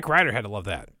coming. Zach Ryder had to love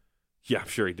that. Yeah, I'm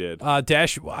sure he did.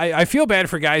 Dash. I feel bad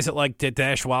for guys that like did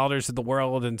Dash Wilders of the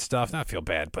world and stuff. Not feel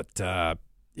bad, but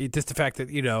just the fact that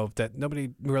that nobody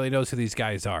really knows who these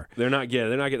guys are. They're not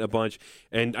getting a bunch,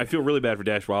 and I feel really bad for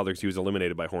Dash Wilder because he was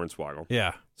eliminated by Hornswoggle.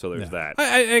 Yeah. So there's that.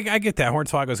 I get that.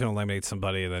 Hornswoggle was going to eliminate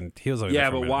somebody, and then he was.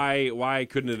 Yeah, but why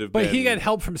couldn't it have? But been... he got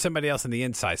help from somebody else on the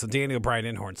inside. So Daniel Bryan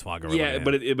and Hornswoggle. Yeah,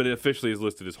 but it officially is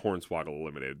listed as Hornswoggle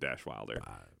eliminated Dash Wilder.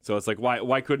 So it's like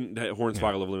why couldn't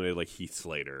Hornswoggle have eliminated like Heath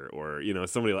Slater or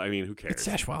somebody? I mean, who cares? It's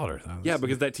Dash Wilder. Yeah,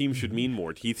 because that team should mean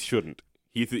more. Heath shouldn't.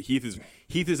 Heath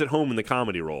is at home in the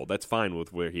comedy role. That's fine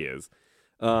with where he is.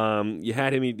 You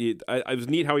had him. It was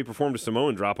neat how he performed a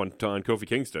Samoan drop on Kofi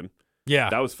Kingston.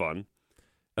 Yeah, that was fun.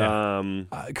 Yeah.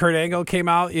 Kurt Angle came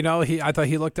out. I thought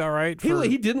he looked all right.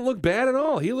 He didn't look bad at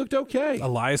all. He looked okay.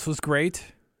 Elias was great.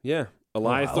 Yeah,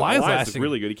 Elias was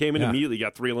really good. He came in immediately,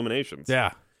 got 3 eliminations.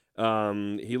 Yeah,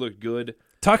 he looked good.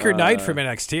 Tucker Knight from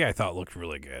NXT, I thought looked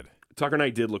really good. Tucker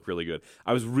Knight did look really good.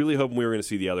 I was really hoping we were going to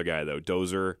see the other guy though,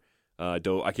 Dozer. I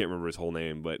can't remember his whole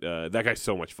name, but that guy's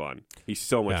so much fun. He's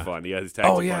so much fun. He has his tag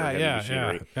team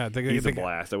partner. He's a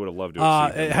blast. I would have loved to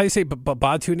have seen him. How do you say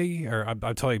Batuni? Or I'm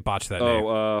totally botched that name.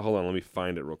 Hold on. Let me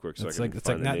find it real quick. It's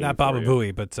not Baba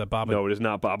Booey, but Baba. No, it is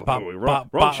not Baba Booey.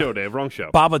 Wrong show, Dave. Wrong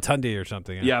show. Baba Tundi or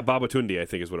something. Yeah, Baba Tundi, I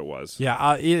think is what it was.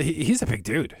 Yeah, he's a big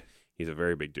dude. He's a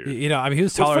very big dude. He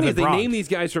was taller than Brock. They name these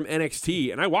guys from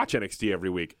NXT, and I watch NXT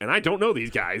every week, and I don't know these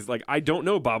guys. Like, I don't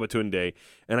know Babatunde,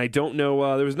 and I don't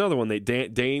know. There was another one.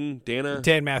 Dan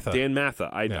Matha. Dan Matha.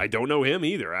 I don't know him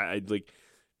either. I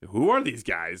who are these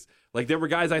guys? Like, there were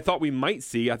guys I thought we might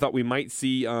see. I thought we might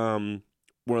see one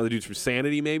of the dudes from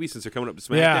Sanity, maybe, since they're coming up to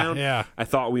SmackDown. Yeah. I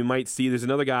thought we might see. There's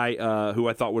another guy who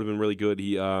I thought would have been really good.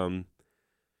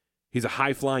 He's a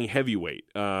high-flying heavyweight.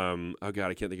 Oh,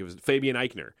 God, I can't think of his... Fabian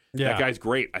Eichner. Yeah. That guy's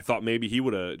great. I thought maybe he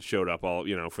would have showed up all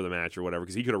for the match or whatever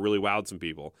because he could have really wowed some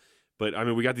people. But, I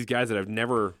mean, we got these guys that I've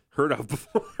never heard of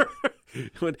before.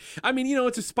 But, I mean,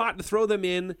 it's a spot to throw them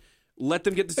in, let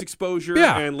them get this exposure,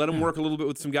 and let them work a little bit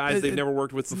with some guys they've never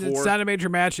worked with before. It's not a major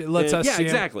match. It lets us see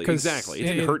exactly. It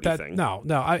didn't hurt anything. No.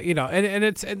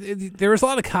 And there was a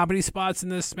lot of comedy spots in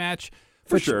this match.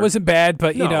 Which sure. wasn't bad,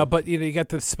 but you got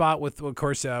the spot with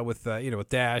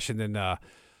Dash and then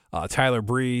Tyler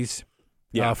Breeze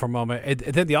for a moment, and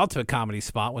then the ultimate comedy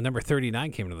spot when number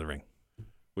 39 came into the ring.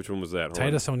 Which one was that?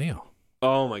 Titus O'Neil.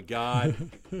 Oh my God!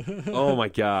 Oh my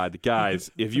God, guys!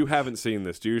 If you haven't seen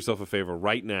this, do yourself a favor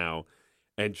right now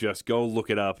and just go look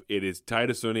it up. It is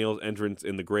Titus O'Neil's entrance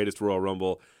in the Greatest Royal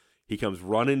Rumble. He comes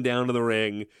running down to the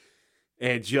ring,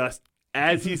 and just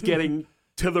as he's getting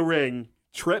to the ring,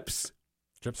 trips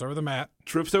over the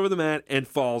mat and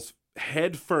falls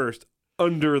head first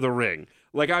under the ring.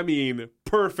 Like, I mean,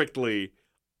 perfectly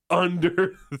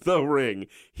under the ring.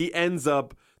 He ends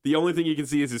up, the only thing you can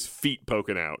see is his feet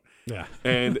poking out. Yeah.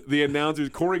 And the announcers,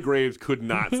 Corey Graves, could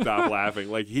not stop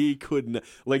laughing. Like, he couldn't.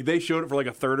 Like, they showed it for like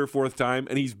a 3rd or 4th time,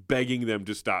 and he's begging them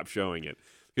to stop showing it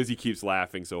because he keeps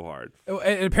laughing so hard.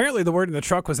 And apparently the word in the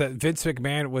truck was that Vince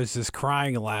McMahon was just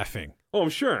crying and laughing. Oh, I'm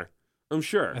sure.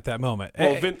 At that moment.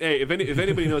 Well, if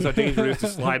anybody knows how dangerous it is to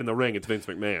slide in the ring, it's Vince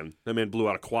McMahon. That man blew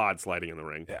out a quad sliding in the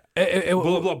ring. Yeah.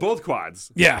 Blew both quads.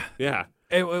 Yeah. Yeah.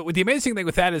 The amazing thing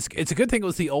with that is it's a good thing it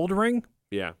was the old ring.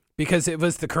 Yeah. Because it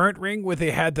was the current ring where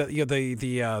they had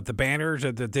the banners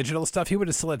or the digital stuff. He would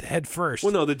have slid head first.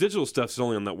 Well, no, the digital stuff's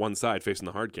only on that one side facing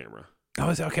the hard camera. Oh,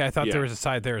 okay. I thought there was a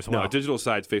side there as well. No, digital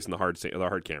side's facing the hard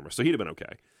camera, so he'd have been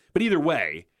okay. But either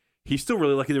way, he's still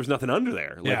really lucky there was nothing under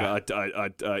there, like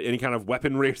any kind of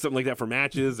weaponry or something like that for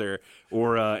matches,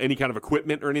 or any kind of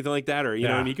equipment or anything like that, or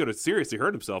and he could have seriously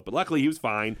hurt himself. But luckily, he was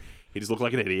fine. He just looked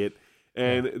like an idiot,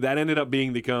 and that ended up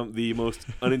being the most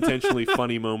unintentionally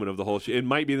funny moment of the whole show. It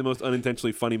might be the most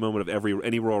unintentionally funny moment of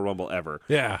any Royal Rumble ever.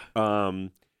 Yeah.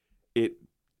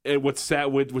 What's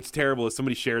terrible is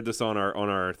somebody shared this on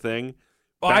our thing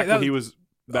when he was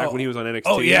on NXT.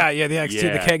 Oh, yeah, the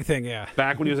NXT, the keg thing, yeah.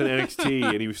 Back when he was on NXT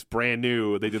and he was brand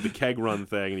new, they did the keg run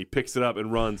thing, and he picks it up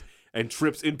and runs and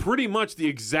trips in pretty much the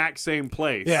exact same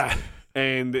place. Yeah.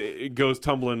 And it goes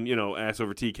tumbling, ass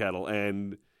over tea kettle.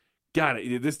 And, God,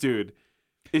 this dude,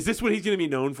 is this what he's going to be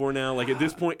known for now? Like, at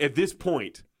this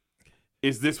point,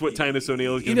 Is this what Titus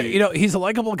O'Neil is going to be? He's a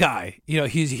likable guy.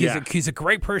 He's a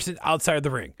great person outside of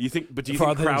the ring. You think? But do you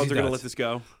think crowds are going to let this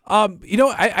go? I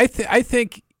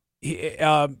think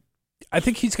I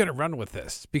think he's going to run with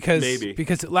this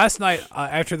because last night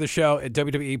after the show,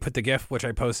 WWE put the GIF, which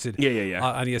I posted on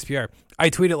ESPN. I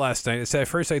tweeted last night. It said, at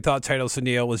first I thought Titus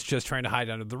O'Neil was just trying to hide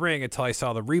under the ring until I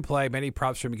saw the replay. Many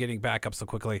props for him getting back up so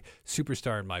quickly.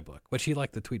 Superstar in my book, which he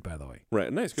liked the tweet, by the way.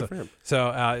 Right. Nice. Good for him.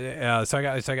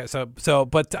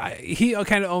 But he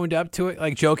kind of owned up to it,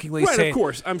 like jokingly saying. Right, of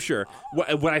course. I'm sure.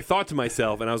 What I thought to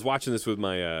myself, and I was watching this with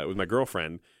my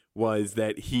girlfriend, was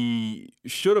that he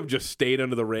should have just stayed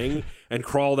under the ring and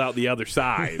crawled out the other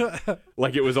side.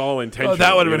 Like it was all intentional. Oh,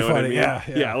 that would have been funny. I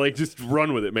mean? Yeah, like just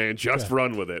run with it, man. Just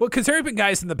run with it. Well, because there have been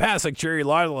guys in the past, like Jerry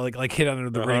Lawler, like hit under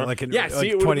the ring, like it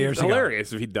 20 years ago.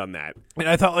 Hilarious if he'd done that. And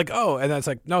I thought, and that's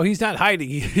like, no, he's not hiding.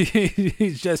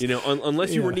 He's just,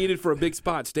 unless you were needed for a big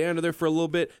spot, stay under there for a little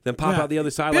bit, then pop out the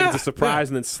other side like it's a surprise,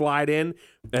 and then slide in.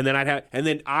 And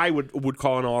then I would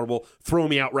call an audible, throw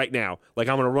me out right now. Like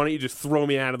I'm gonna run at you, just throw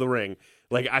me out of the ring.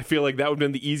 Like I feel like that would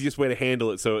have been the easiest way to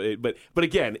handle it. But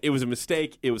again, it was a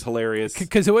mistake. It was hilarious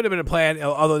because it would have been a plan.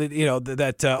 Although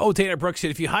Dana Brooks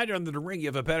said if you hide under the ring, you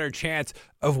have a better chance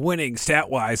of winning stat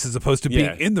wise as opposed to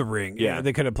being in the ring. Yeah,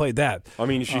 they could have played that. I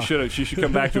mean, she should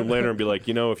come back to him later and be like,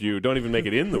 if you don't even make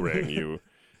it in the ring,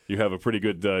 you have a pretty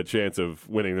good chance of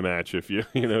winning the match if you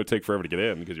take forever to get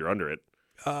in because you're under it.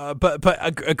 But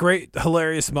a great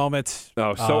hilarious moment.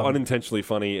 Oh, so unintentionally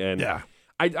funny, and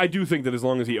I do think that as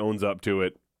long as he owns up to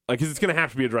it, because it's going to have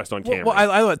to be addressed on camera. Well,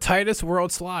 I let Titus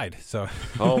World slide. So.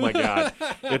 Oh my God,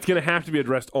 it's going to have to be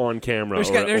addressed on camera.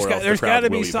 There's got to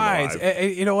be sides.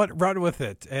 And you know what? Run with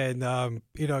it, and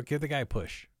give the guy a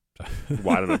push.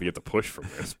 Well, I don't know if you get the push from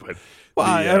this, but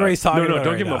everybody's talking. No,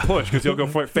 don't give him a push because he'll go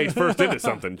face first into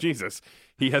something. Jesus,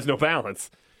 he has no balance.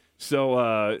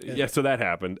 So, so that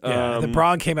happened. The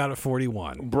Braun came out at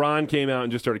 41. Braun came out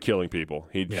and just started killing people.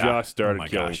 He just started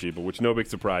killing people, which no big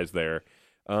surprise there.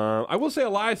 I will say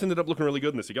Elias ended up looking really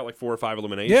good in this. He got like 4 or 5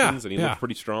 eliminations, and he looked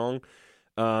pretty strong.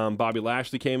 Bobby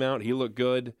Lashley came out. He looked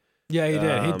good. Yeah,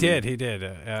 he did. He did.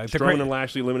 Strowman and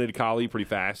Lashley eliminated Khali pretty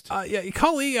fast.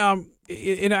 Khali,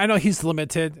 I know he's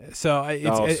limited,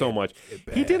 so so much.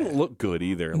 He didn't look good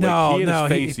either. No, his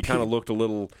face, he kind of looked a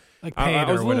little. Like pain I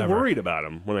was or a little whatever. worried about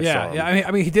him when I saw him. Yeah, I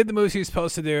mean, he did the moves he was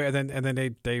supposed to do, and then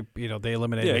they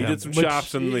eliminated him. Yeah, he did some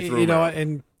chops and they threw him out.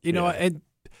 And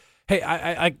hey,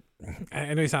 I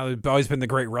know he's not always been the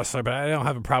great wrestler, but I don't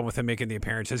have a problem with him making the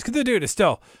appearances because the dude is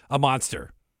still a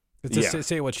monster. Just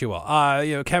say what you will.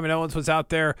 Kevin Owens was out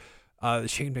there.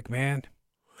 Shane McMahon,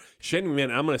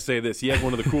 I'm going to say this. He had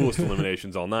one of the coolest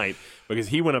eliminations all night because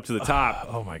he went up to the top.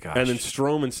 Oh, my gosh. And then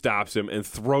Strowman stops him and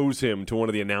throws him to one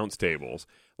of the announce tables.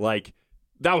 Like,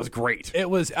 that was great. It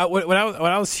was when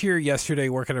I was here yesterday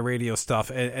working on radio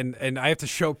stuff, and I have to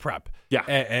show prep. Yeah.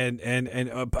 And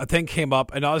a thing came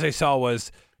up, and all I saw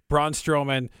was Braun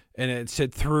Strowman, and it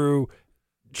said through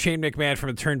Shane McMahon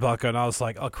from the turnbuckle, and I was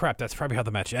like, oh, crap, that's probably how the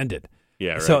match ended.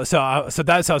 Yeah, right. So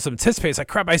that's how some anticipates. Like,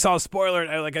 crap, I saw a spoiler,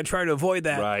 and I tried to avoid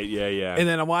that. Right, yeah. And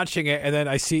then I'm watching it, and then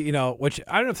I see, which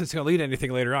I don't know if this is going to lead to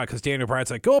anything later on, because Daniel Bryan's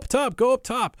like, go up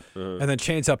top. And then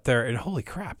Shane's up there, and holy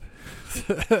crap.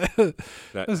 that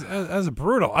was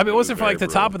brutal. I mean, it wasn't for, like, the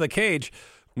top of the cage.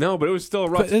 No, but it was still a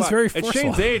rough spot. It's very forceful. At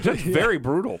Shane's age, that's very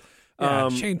brutal.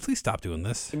 Shane, please stop doing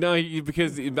this. No,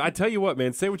 because I tell you what,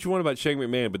 man, say what you want about Shane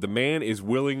McMahon, but the man is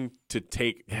willing to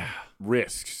take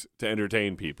risks to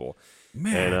entertain people.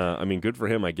 Man. And, good for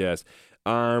him, I guess.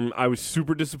 I was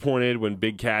super disappointed when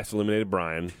Big Cass eliminated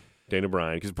Daniel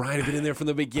Bryan, because Bryan had been in there from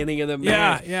the beginning of the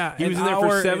match. Yeah. He was in there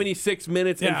for 76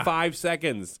 minutes and 5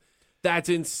 seconds. That's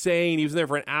insane. He was in there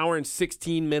for an hour and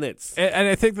 16 minutes. And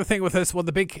I think the thing with this,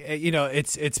 the big,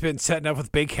 it's been setting up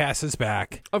with Big Cass's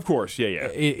back. Of course,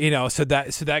 yeah. So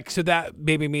that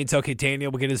maybe means, okay,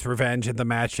 Daniel will get his revenge in the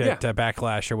match at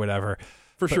Backlash or whatever.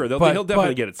 For sure. He'll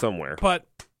definitely get it somewhere. But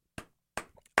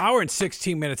hour and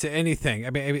 16 minutes of anything. I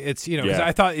mean, it's, because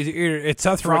I thought it's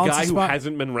Seth Rollins' for a guy who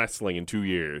hasn't been wrestling in 2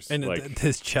 years. And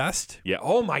his chest? Yeah.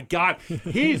 Oh, my God.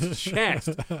 His chest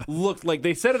looked like,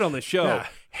 they said it on the show,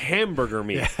 hamburger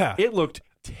meat. Yeah. It looked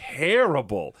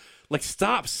terrible. Like,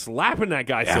 stop slapping that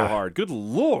guy so hard. Good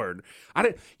Lord.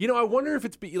 I wonder if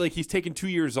it's like he's taken 2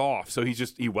 years off, so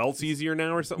he welts easier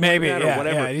now or something maybe, like that or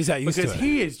whatever. Yeah, he's not used to it. Because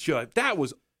he is just, that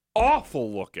was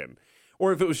awful looking.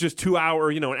 Or if it was just 2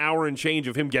 hour, an hour and change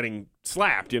of him getting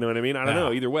slapped, you know what I mean? I don't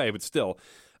know, either way, but still.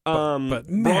 Braun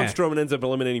Strowman ends up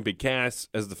eliminating Big Cass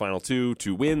as the final two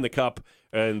to win the cup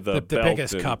and the belt. The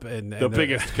biggest cup.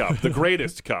 Biggest cup, the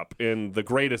greatest cup, and the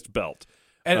greatest belt.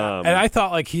 And I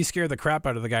thought, he scared the crap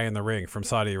out of the guy in the ring from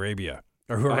Saudi Arabia.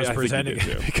 or whoever's I presenting think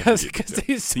he did, it, too. because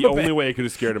he's so The only bad. way it could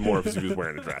have scared him more is if he was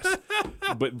wearing a dress.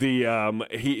 But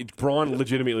Braun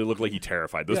legitimately looked like he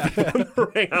terrified those people in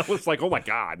the ring. I was like, oh my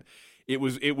God. It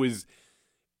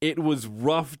was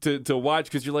rough to watch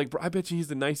because you're like, I bet you he's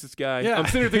the nicest guy. Yeah. I'm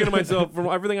sitting here thinking to myself, from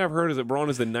everything I've heard, is that Braun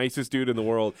is the nicest dude in the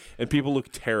world, and people look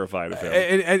terrified of him.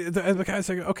 And the guy's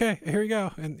like, okay, here you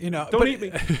go, and Don't eat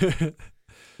me.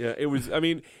 Yeah, it was. I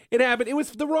mean, it happened. It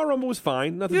was the Royal Rumble was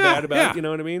fine. Nothing bad about it. You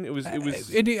know what I mean? It was.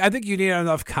 I think you need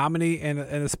enough comedy in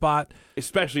a spot,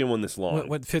 especially in one this long.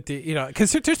 With 50,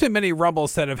 because there's been many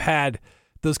Rumbles that have had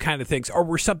those kind of things, or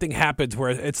where something happens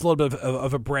where it's a little bit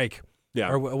of a break. Yeah.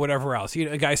 Or whatever else.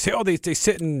 Guys say, oh, they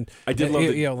sit and... I did love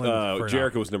that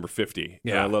Jericho was number 50.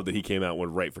 Yeah. And I love that he came out and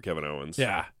went right for Kevin Owens.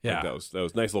 Yeah, yeah. That was a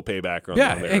nice little payback on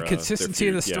their their and consistency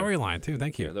in the feud. storyline, too.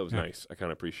 Thank you. Yeah, that was nice. I kind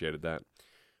of appreciated that.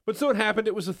 But so it happened.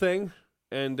 It was a thing.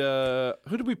 And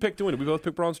who did we pick to win? Did we both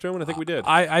pick Braun Strowman? I think we did.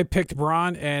 I picked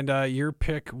Braun, and your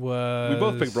pick was... We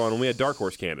both picked Braun, and we had dark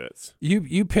horse candidates.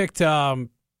 You picked Daniel.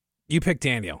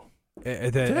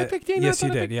 Did I pick Daniel? Yes, you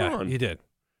did. Yeah, Braun. you did.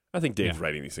 I think Dave's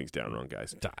writing these things down wrong,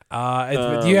 guys.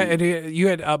 You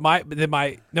had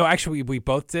my no. Actually, we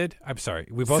both did. I'm sorry.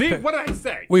 We both. What did I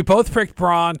say? We both picked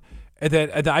Braun, and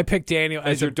then I picked Daniel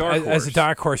as your dark horse. As a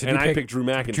dark horse, and I picked Drew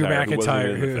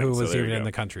McIntyre, who wasn't even in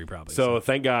the country, probably. So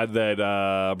thank God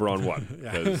that Braun won,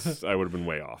 because I would have been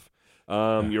way off.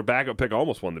 Your backup pick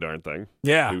almost won the darn thing.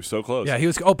 Yeah, he was so close. Yeah, he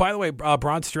was. Oh, by the way,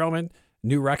 Braun Strowman.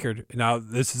 New record. Now,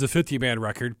 this is a 50-man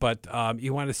record, but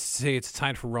you want to say it's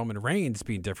time for Roman Reigns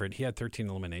being different. He had 13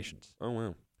 eliminations. Oh,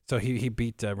 wow. So he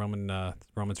beat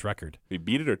Roman's record. He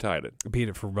beat it or tied it? Beat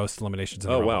it for most eliminations.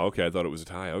 Oh, wow. Okay, I thought it was a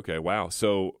tie. Okay, wow.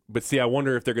 So, but see, I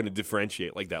wonder if they're going to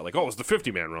differentiate like that. Like, oh, it's the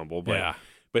 50-man Rumble. But, yeah.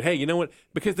 But hey, you know what?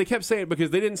 Because they kept saying,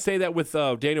 because they didn't say that with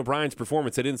Daniel Bryan's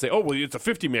performance. They didn't say, oh, well, it's a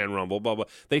 50-man Rumble, blah, blah.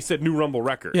 They said new Rumble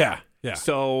record. Yeah, yeah.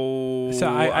 So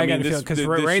I got to feel, because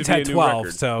Reigns had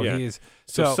 12, so yeah. he's...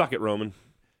 So suck it, Roman.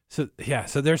 So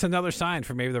there's another sign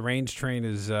for maybe the Reigns train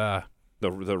is... The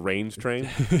Reigns train?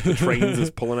 The trains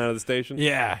is pulling out of the station?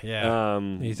 Yeah.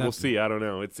 We'll see. I don't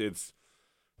know. It's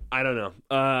I don't know.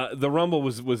 The Rumble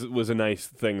was a nice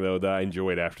thing, though, that I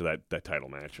enjoyed after that title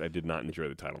match. I did not enjoy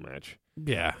the title match.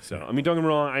 Yeah. So, I mean, don't get me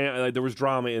wrong. There was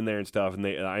drama in there and stuff, and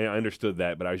I understood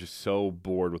that, but I was just so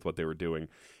bored with what they were doing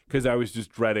because I was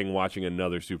just dreading watching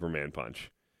another Superman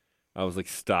punch. I was like,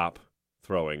 stop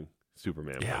throwing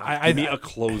Superman punch. Give me a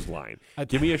clothesline.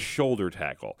 Give me a shoulder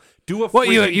tackle. Do a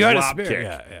freaking drop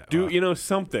kick. Do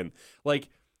something. Like,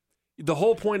 the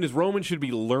whole point is Roman should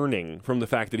be learning from the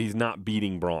fact that he's not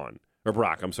beating Braun. Or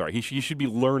Brock, I'm sorry. He should be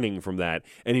learning from that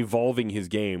and evolving his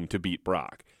game to beat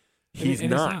Brock. He's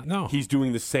not. No. He's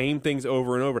doing the same things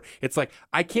over and over. It's like,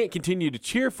 I can't continue to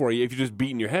cheer for you if you're just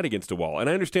beating your head against a wall. And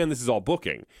I understand this is all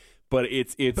booking, but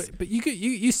it's. But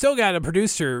you still got a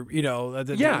producer, Yeah.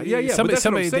 Somebody, but that's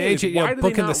what I'm saying. Why do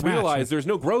they not realize there's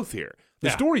no growth here?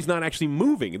 The story's not actually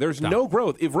moving. There's no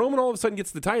growth. If Roman all of a sudden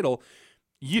gets the title,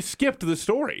 you skipped the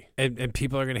story, and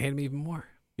people are going to hate him even more.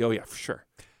 Oh yeah, for sure.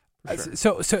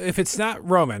 So if it's not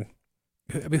Roman.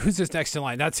 I mean, who's this next in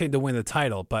line? Not saying to win the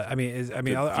title, but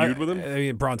feud with him. I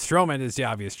mean, Braun Strowman is the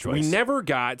obvious choice. We never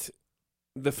got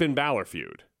the Finn Balor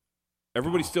feud.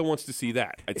 Everybody still wants to see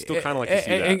that. I'd still kind of like to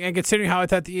see that. And considering how I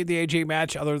thought the AJ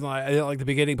match, other than I didn't like the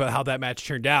beginning, but how that match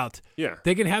turned out,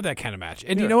 they can have that kind of match.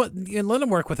 And you know what? And let them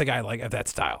work with a guy of that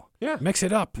style. Yeah, mix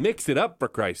it up. Mix it up, for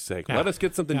Christ's sake. Yeah. Let us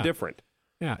get something different.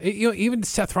 Yeah, even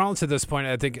Seth Rollins at this point,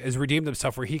 I think, has redeemed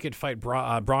himself where he could fight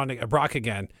Brock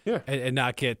again, and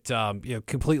not get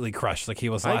completely crushed like he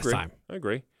was last time. I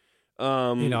agree.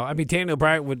 I mean, Daniel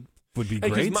Bryan would be great.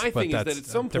 Because my thing is that at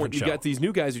some point you got these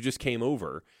new guys who just came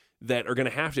over that are going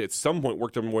to have to at some point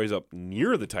work their ways up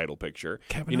near the title picture.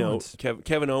 Kevin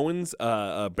Owens,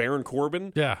 Baron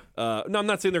Corbin. Yeah. No, I'm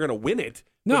not saying they're going to win it.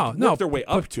 No, work their way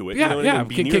up to it. Yeah,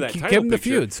 Be near that title give them the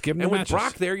picture. feuds, give them the matches. And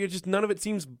with Brock there, none of it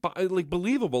seems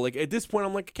believable. Like at this point,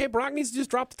 I'm like, okay, Brock needs to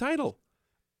just drop the title.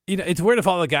 It's weird if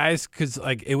all the guys, because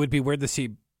it would be weird to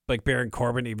see Baron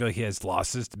Corbin, even though he has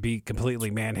losses, to be completely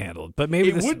manhandled. But maybe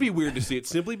it would be weird to see it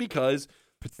simply because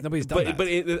nobody's done that.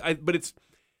 But it's.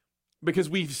 Because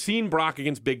we've seen Brock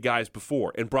against big guys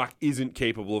before, and Brock isn't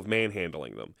capable of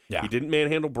manhandling them. Yeah. He didn't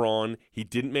manhandle Braun. He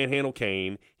didn't manhandle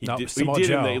Kane. He did Joe.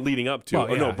 In the leading up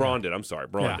to. Braun did. I'm sorry,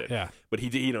 Braun did. Yeah. But he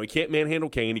did. He can't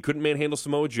manhandle Kane. He couldn't manhandle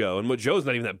Samoa Joe, and Joe's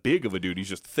not even that big of a dude. He's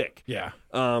just thick. Yeah.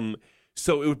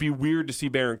 So it would be weird to see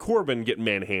Baron Corbin get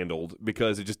manhandled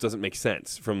because it just doesn't make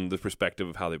sense from the perspective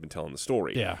of how they've been telling the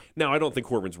story. Yeah. Now I don't think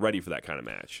Corbin's ready for that kind of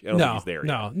match. I don't think he's there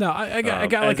yet. No. I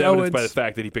got as evidenced by the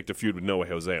fact that he picked a feud with Noah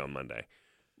Jose on Monday.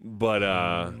 But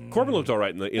Corbin looked all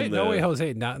right in the. No Way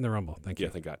Jose not in the Rumble. Thank you.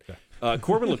 Yeah, thank God.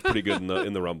 Corbin looked pretty good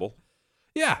in the Rumble.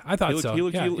 Yeah, I thought so. He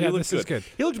looked this is good.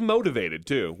 He looked motivated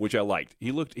too, which I liked.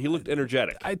 He looked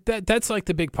energetic. That's like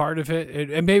the big part of it,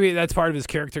 and maybe that's part of his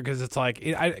character because it's like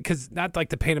because not like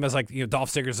to paint him as like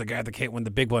Dolph Ziggler's the guy that can't win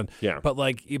the big one. Yeah, but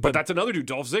that's another dude,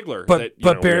 Dolph Ziggler.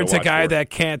 But Barrett's a guy that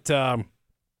can't.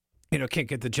 Can't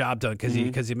get the job done because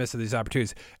he misses these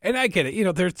opportunities. And I get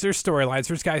it. There's storylines.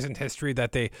 There's guys in history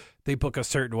that they book a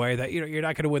certain way that you're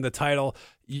not going to win the title.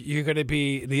 You're going to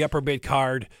be the upper mid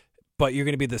card, but you're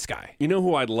going to be this guy. You know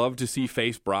who I'd love to see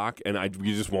face Brock, and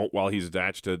you just won't while he's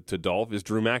attached to Dolph, is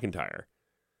Drew McIntyre.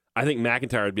 I think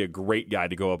McIntyre would be a great guy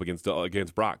to go up against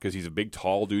Brock because he's a big,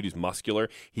 tall dude. He's muscular.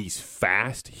 He's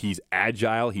fast. He's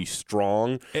agile. He's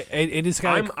strong. And he's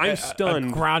got I'm stunned.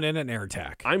 A ground and an air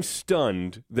attack. I'm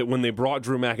stunned that when they brought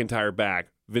Drew McIntyre back,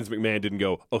 Vince McMahon didn't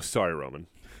go, "Oh, sorry, Roman.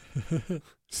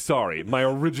 Sorry, my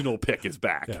original pick is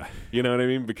back." Yeah. You know what I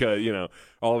mean? Because,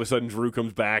 all of a sudden Drew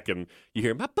comes back and you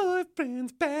hear, "My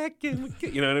boyfriend's back." And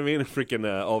you know what I mean? And freaking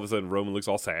all of a sudden Roman looks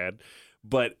all sad.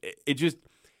 But it just...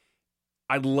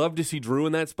 I'd love to see Drew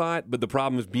in that spot, but the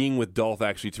problem is being with Dolph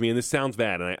actually, to me, and this sounds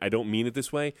bad, and I don't mean it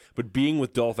this way, but being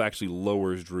with Dolph actually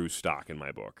lowers Drew's stock in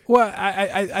my book. Well,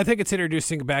 I think it's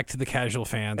introducing back to the casual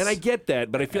fans. And I get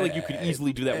that, but I feel like you could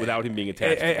easily do that without him being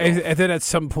attached to Dolph. And then at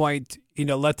some point,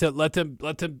 let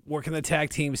them work in the tag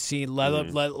team scene. Let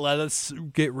us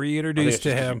get reintroduced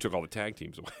to him. You took all the tag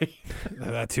teams away.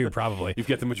 That too, probably. You've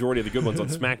got the majority of the good ones on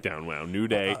SmackDown now. New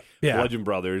Day, Bludgeon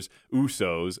Brothers,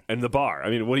 Usos, and The Bar. I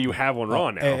mean, what do you have on Raw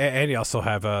now? And you also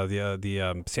have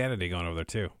the Sanity going over there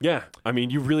too. Yeah, I mean,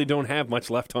 you really don't have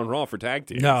much left on Raw for tag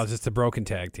teams. No, it's just a broken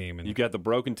tag team. And you've got the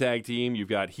broken tag team. You've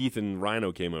got Heath and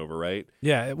Rhino came over, right?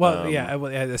 Yeah, well,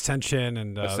 Ascension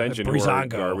and Breezango.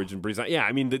 Garbage and Breezango. Yeah,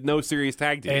 I mean, no serious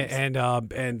tag teams.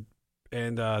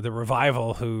 And the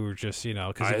Revival, who just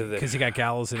because you got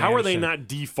Gallows. And how Anderson. Are they not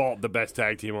default the best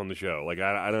tag team on the show? Like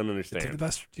I don't understand. They're the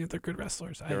best. They're good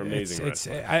wrestlers. They're amazing. It's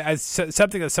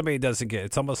something that somebody doesn't get.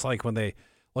 It's almost like when they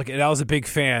and I was a big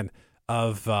fan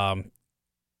of Aiden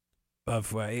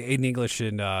English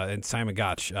and Simon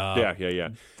Gotch. In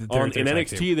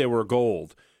NXT they were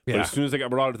gold. But as soon as they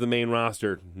got brought to the main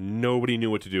roster, nobody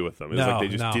knew what to do with them. It was like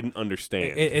they just didn't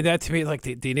understand. And that to me, like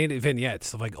they needed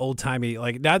vignettes of like old timey,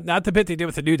 like not the bit they did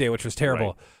with the New Day, which was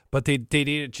terrible, but they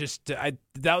needed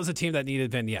that was a team that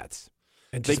needed vignettes.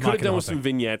 And they could have done with some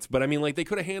vignettes, but I mean, like they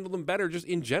could have handled them better just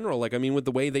in general. Like I mean, with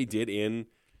the way they did in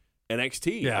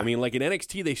NXT. Yeah. I mean, like in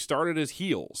NXT, they started as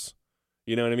heels.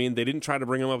 You know what I mean? They didn't try to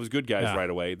bring them up as good guys right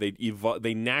away.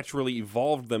 They naturally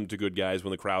evolved them to good guys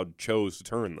when the crowd chose to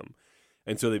turn them.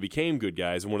 And so they became good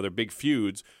guys, and one of their big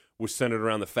feuds was centered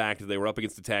around the fact that they were up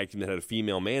against a tag team that had a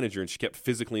female manager, and she kept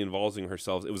physically involving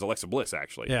herself. It was Alexa Bliss,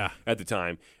 actually, at the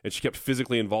time, and she kept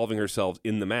physically involving herself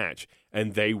in the match,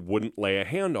 and they wouldn't lay a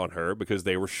hand on her because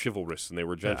they were chivalrous and they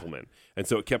were gentlemen. And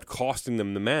so it kept costing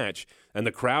them the match, and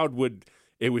the crowd would...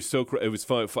 It was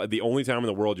fun. The only time in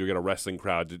the world you'll get a wrestling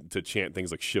crowd to chant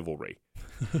things like chivalry.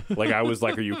 Like I was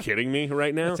like, are you kidding me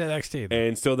right now? It's NXT.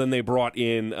 And so then they brought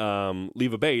in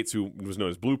Leva Bates, who was known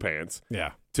as Blue Pants,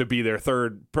 to be their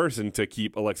third person to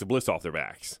keep Alexa Bliss off their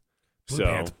backs.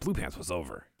 Blue Pants was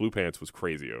over. Blue Pants was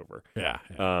crazy over. Yeah.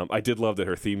 I did love that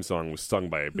her theme song was sung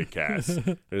by a big Cass.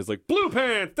 It was like, Blue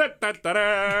Pants! Da, da, da,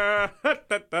 da,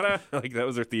 da, da, da. Like that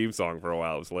was her theme song for a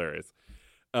while. It was hilarious.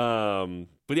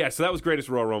 But yeah, so that was Greatest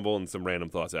Royal Rumble and some random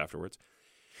thoughts afterwards.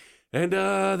 And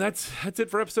that's it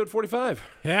for episode 45.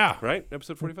 Yeah. Right?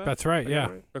 Episode 45? That's right, yeah.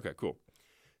 Right? Okay, cool.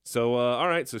 So, all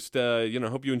right. So,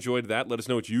 hope you enjoyed that. Let us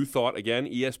know what you thought. Again,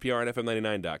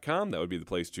 ESPR@FM99.com. That would be the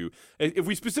place to. If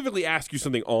we specifically ask you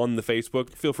something on the Facebook,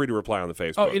 feel free to reply on the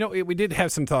Facebook. Oh, we did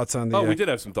have some thoughts on the. We did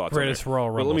have some thoughts. Greatest Royal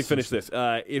Rumble. But let me finish this.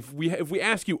 If we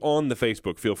ask you on the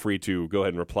Facebook, feel free to go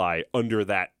ahead and reply under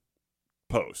that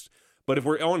post. But if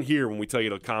we're on here when we tell you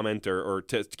to comment or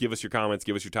to give us your comments,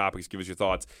 give us your topics, give us your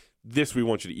thoughts, this we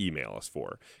want you to email us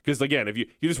for. Because, again, if you're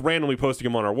just randomly posting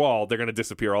them on our wall, they're going to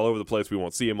disappear all over the place. We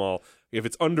won't see them all. If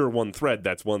it's under one thread,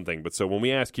 that's one thing. But so when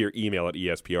we ask here, email at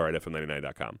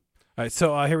ESPR@FM99.com. All right,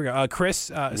 so here we go. Chris,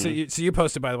 so you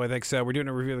posted, by the way, thanks. We're doing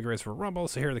a review of the Greatest Royal Rumble.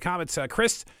 So here are the comments.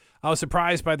 Chris, I was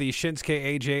surprised by the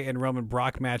Shinsuke, AJ, and Roman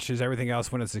Brock matches. Everything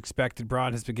else went as expected.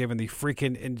 Braun has been given the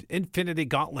freaking Infinity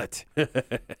Gauntlet.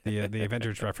 the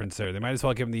Avengers reference there. They might as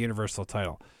well give him the Universal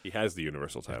title. He has the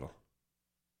Universal title.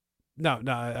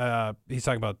 No, he's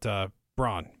talking about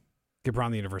Braun. Give Braun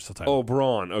the Universal title. Oh,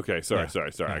 Braun. Okay, sorry.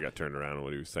 I got turned around on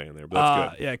what he was saying there, but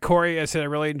that's good. Yeah, Corey, I said I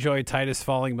really enjoyed Titus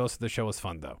falling. Most of the show was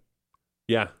fun, though.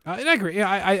 Yeah, and I agree. Yeah,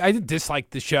 I didn't dislike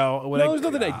the show. There's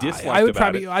nothing I disliked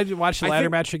about it. I'd watch the ladder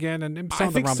match again, and I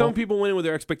think some people went in with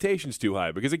their expectations too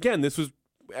high because again, this was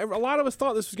a lot of us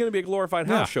thought this was going to be a glorified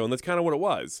house show, and that's kind of what it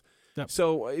was. Yep.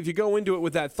 So if you go into it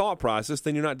with that thought process,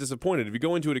 then you're not disappointed. If you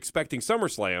go into it expecting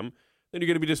SummerSlam, then you're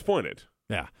going to be disappointed.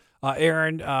 Yeah.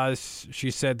 Aaron,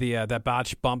 she said that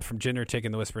botched bump from Jinder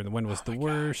taking the Whisper in the Wind was the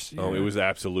worst. Oh, it was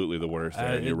absolutely the worst.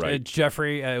 You're right.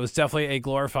 Jeffrey, it was definitely a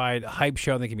glorified hype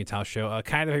show, the Gimme Town show.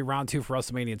 Kind of a round 2 for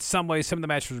WrestleMania in some ways. Some of the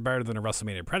matches were better than the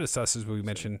WrestleMania predecessors, we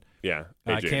mentioned. Yeah.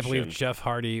 I can't believe Jeff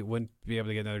Hardy wouldn't be able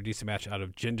to get another decent match out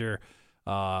of Jinder.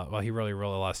 Well, he really a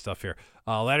lot of stuff here.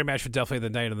 Ladder match was definitely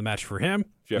the night of the match for him.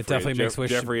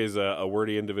 Jeffrey is a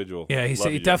wordy individual. Yeah,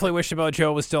 he definitely wished Samoa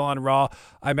Joe was still on Raw.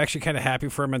 I'm actually kind of happy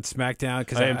for him on SmackDown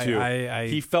because I am too.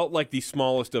 He felt like the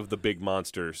smallest of the big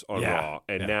monsters on Raw,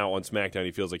 and now on SmackDown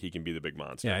he feels like he can be the big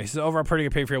monster. Yeah, he says overall pretty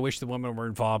good pay for. I wish the women were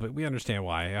involved, but we understand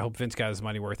why. I hope Vince got his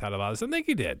money worth out of us. I think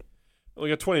he did. Well,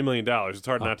 he got $20 million. It's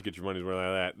hard not to get your money's worth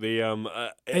out of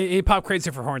that. He popped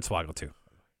crazy for Hornswoggle too.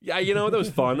 Yeah, that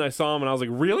was fun. I saw him and I was like,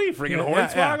 really? Freaking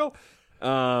Hornswoggle?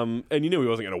 Yeah. And you knew he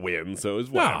wasn't going to win, so it was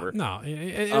whatever. No,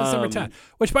 it was number 10.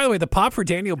 Which, by the way, the pop for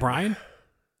Daniel Bryan,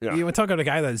 you want to talk about a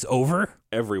guy that is over?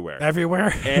 Everywhere.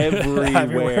 Everywhere.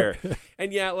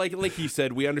 And yeah, like he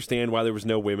said, we understand why there was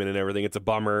no women and everything. It's a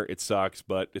bummer. It sucks,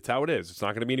 but it's how it is. It's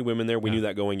not going to be any women there. We knew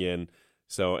that going in.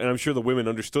 So, and I'm sure the women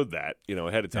understood that,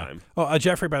 ahead of time. Yeah. Oh,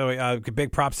 Jeffrey, by the way,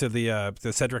 big props to the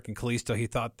Cedric and Kalisto. He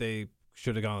thought they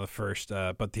should have gone on the first,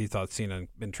 but he thought Cena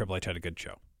and Triple H had a good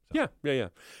show. So. Yeah.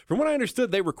 From what I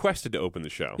understood, they requested to open the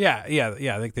show. Yeah,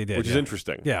 I think they did. Which is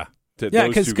interesting. Yeah.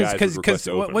 Because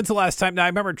when's the last time? Now, I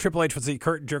remember Triple H was the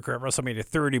curtain jerker at WrestleMania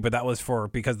 30, but that was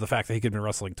because of the fact that he could have been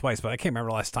wrestling twice. But I can't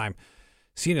remember the last time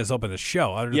Cena's opened the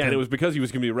show. And it was because he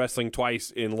was going to be wrestling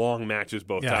twice in long matches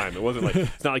both time. It wasn't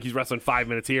it's not like he's wrestling 5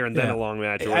 minutes here and then a long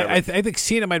match. Or whatever. I think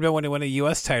Cena might have been when he won a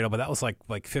U.S. title, but that was like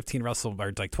 15 or 12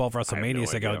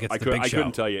 WrestleManias ago. Gets the big show. I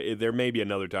couldn't tell you. There may be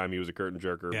another time he was a curtain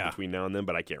jerker between now and then,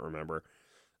 but I can't remember.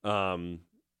 I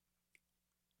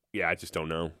just don't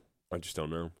know.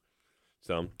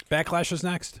 So Backlash is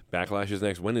next.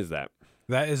 When is that?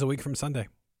 That is a week from Sunday.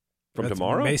 That's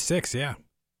tomorrow? May 6th, yeah.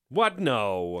 What?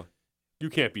 No. You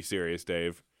can't be serious,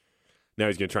 Dave. Now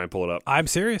he's going to try and pull it up. I'm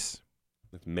serious.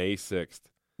 It's May 6th.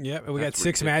 Yeah, we got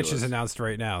 6 matches announced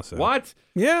right now. So. What?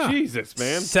 Yeah. Jesus,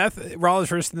 man. Seth Rollins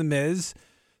versus The Miz.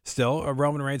 Still,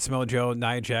 Roman Reigns, Samoa Joe,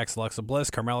 Nia Jax, Alexa Bliss,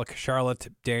 Carmella, Charlotte,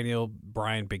 Daniel,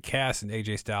 Bryan, Big Cass, and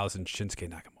AJ Styles and Shinsuke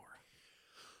Nakamura.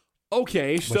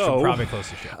 Okay, which will probably close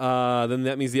the show. Then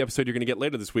that means the episode you're going to get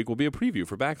later this week will be a preview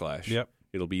for Backlash. Yep.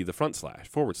 It'll be the /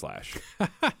 /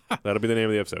 That'll be the name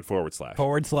of the episode, /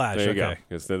 There you go,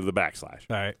 instead of the backslash.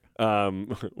 All right.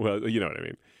 Well, you know what I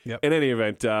mean. Yep. In any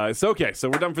event, so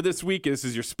we're done for this week. This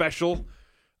is your special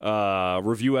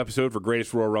review episode for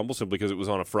Greatest Royal Rumble, simply because it was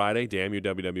on a Friday. Damn you,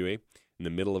 WWE, in the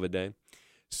middle of a day.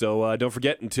 So don't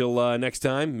forget, until next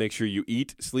time, make sure you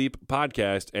eat, sleep,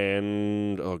 podcast,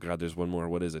 and, oh, God, there's one more.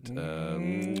 What is it?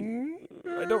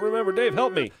 I don't remember. Dave,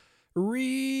 help me.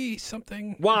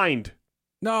 Something. Wind.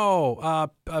 No,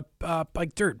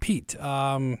 like dirt, Pete.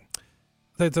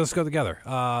 Those go together.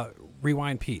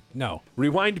 Rewind Pete. No.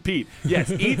 Rewind Pete.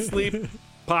 Yes, eat, sleep,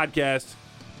 podcast.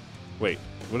 Wait,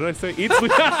 what did I say? Eat,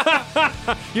 sleep.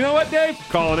 You know what, Dave?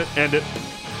 Calling it. End it.